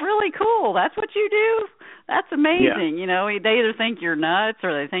 that's really cool. That's what you do? That's amazing." Yeah. You know, they either think you're nuts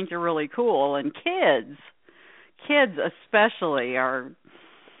or they think you're really cool. And kids especially are,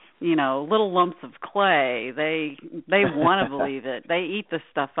 you know, little lumps of clay. They want to believe it. They eat this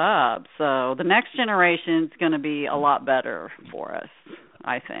stuff up. So the next generation's going to be a lot better for us,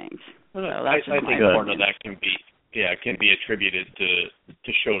 I think. So I think part of that can be attributed to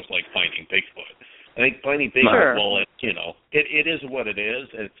shows like Finding Bigfoot. I think Finding Bigfoot, well, it is what it is.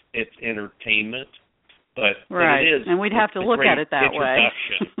 It's entertainment, but it is. And we'd have to look at it that way.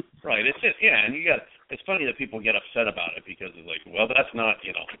 Right. And it's funny that people get upset about it because it's like, well, that's not,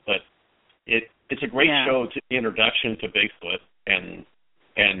 but it's a great show introduction to Bigfoot and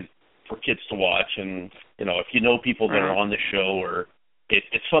for kids to watch, and if you know people that are on the show, or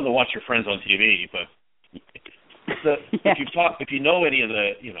it's fun to watch your friends on TV, but if you know any of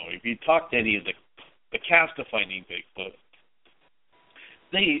the, if you talk to any of the cast of Finding Bigfoot,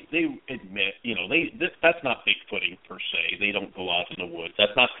 they admit, that's not Bigfooting per se. They don't go out in the woods.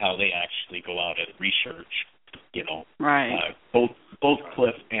 That's not how they actually go out and research. Right. Both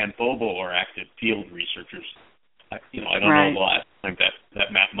Cliff and Bobo are active field researchers. I don't know the last time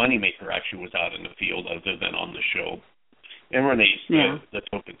that Matt Moneymaker actually was out in the field other than on the show. And Renee's the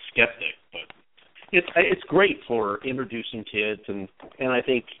token skeptic, but it's great for introducing kids and I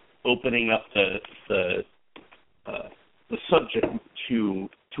think opening up the subject to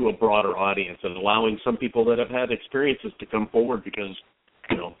a broader audience and allowing some people that have had experiences to come forward because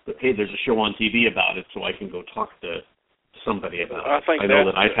hey, there's a show on TV about it, so I can go talk to somebody about it. I know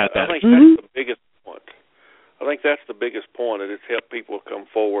that I've had that. I think that's the biggest point. I think that's the biggest point, that it's helped people come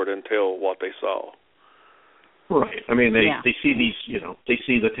forward and tell what they saw. Right. I mean, they see these, they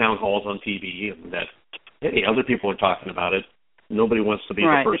see the town halls on TV, and that, hey, other people are talking about it. Nobody wants to be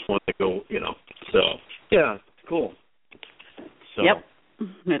the first one to go, So, yeah, cool. So. Yep.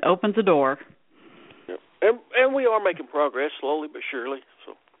 It opens a door. Yep. And we are making progress, slowly but surely.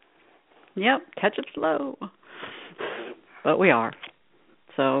 So. Yep. Catch it slow. But we are.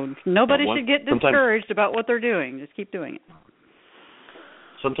 So nobody should get discouraged about what they're doing. Just keep doing it.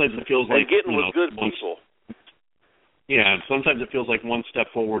 Sometimes it feels like getting with good people. Yeah, sometimes it feels like one step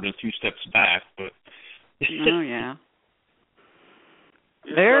forward and two steps back, but oh yeah.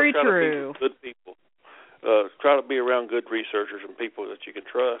 Very true. Good people. Try to be around good researchers and people that you can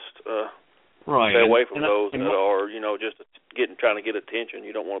trust. Right. Stay away from those that are, just trying to get attention.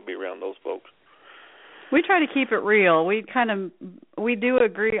 You don't want to be around those folks. We try to keep it real. We do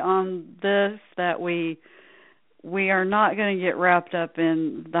agree on this, that we are not going to get wrapped up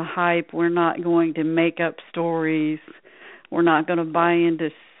in the hype. We're not going to make up stories. We're not going to buy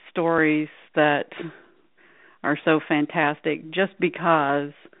into stories that are so fantastic just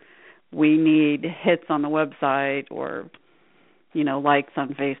because we need hits on the website or, likes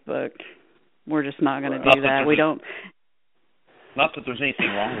on Facebook. We're just not going to do that. We don't. Not that there's anything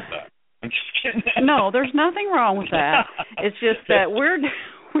wrong with that. I'm just kidding. No, there's nothing wrong with that. It's just that we're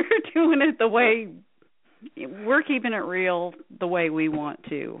doing it the way. We're keeping it real the way we want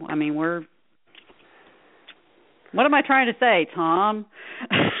to. I mean, what am I trying to say, Tom?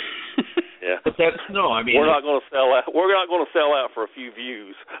 Yeah. But we're not going to sell out. We're not going to sell out for a few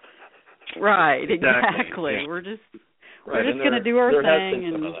views. Right, exactly. Yeah. We're just going to do our thing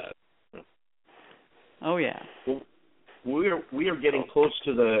and oh yeah. We are getting close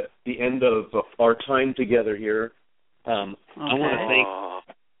to the end of our time together here. I want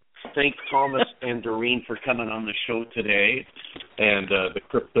to thank Thomas and Doreen for coming on the show today, and the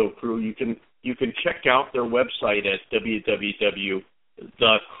Crypto Crew. You can check out their website at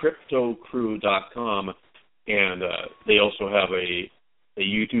www.thecryptocrew.com, and they also have a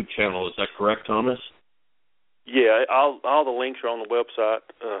YouTube channel. Is that correct, Thomas? Yeah, all the links are on the website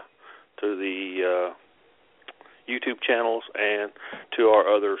to the YouTube channels and to our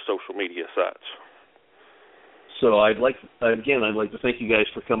other social media sites. So I'd like to thank you guys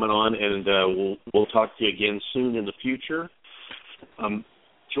for coming on, and we'll talk to you again soon in the future.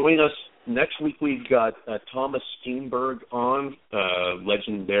 Join us next week. We've got Thomas Steenberg on,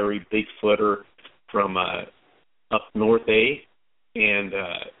 legendary Bigfooter from up North A, and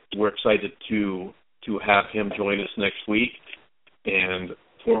we're excited to have him join us next week. And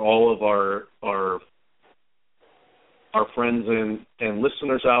for all of our friends and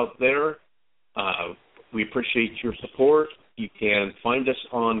listeners out there, we appreciate your support. You can find us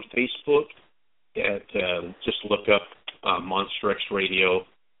on Facebook at just look up Monster X Radio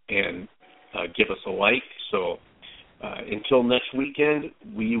and give us a like. So until next weekend,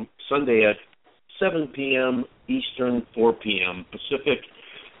 Sunday at 7 p.m. Eastern, 4 p.m. Pacific.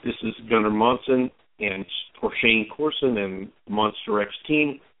 This is Gunnar Monson and for Shane Corson and Monster X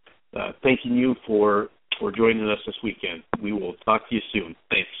team, thanking you for joining us this weekend. We will talk to you soon.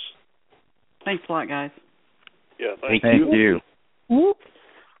 Thanks. Thanks a lot, guys. Yeah, thank you. Whoop.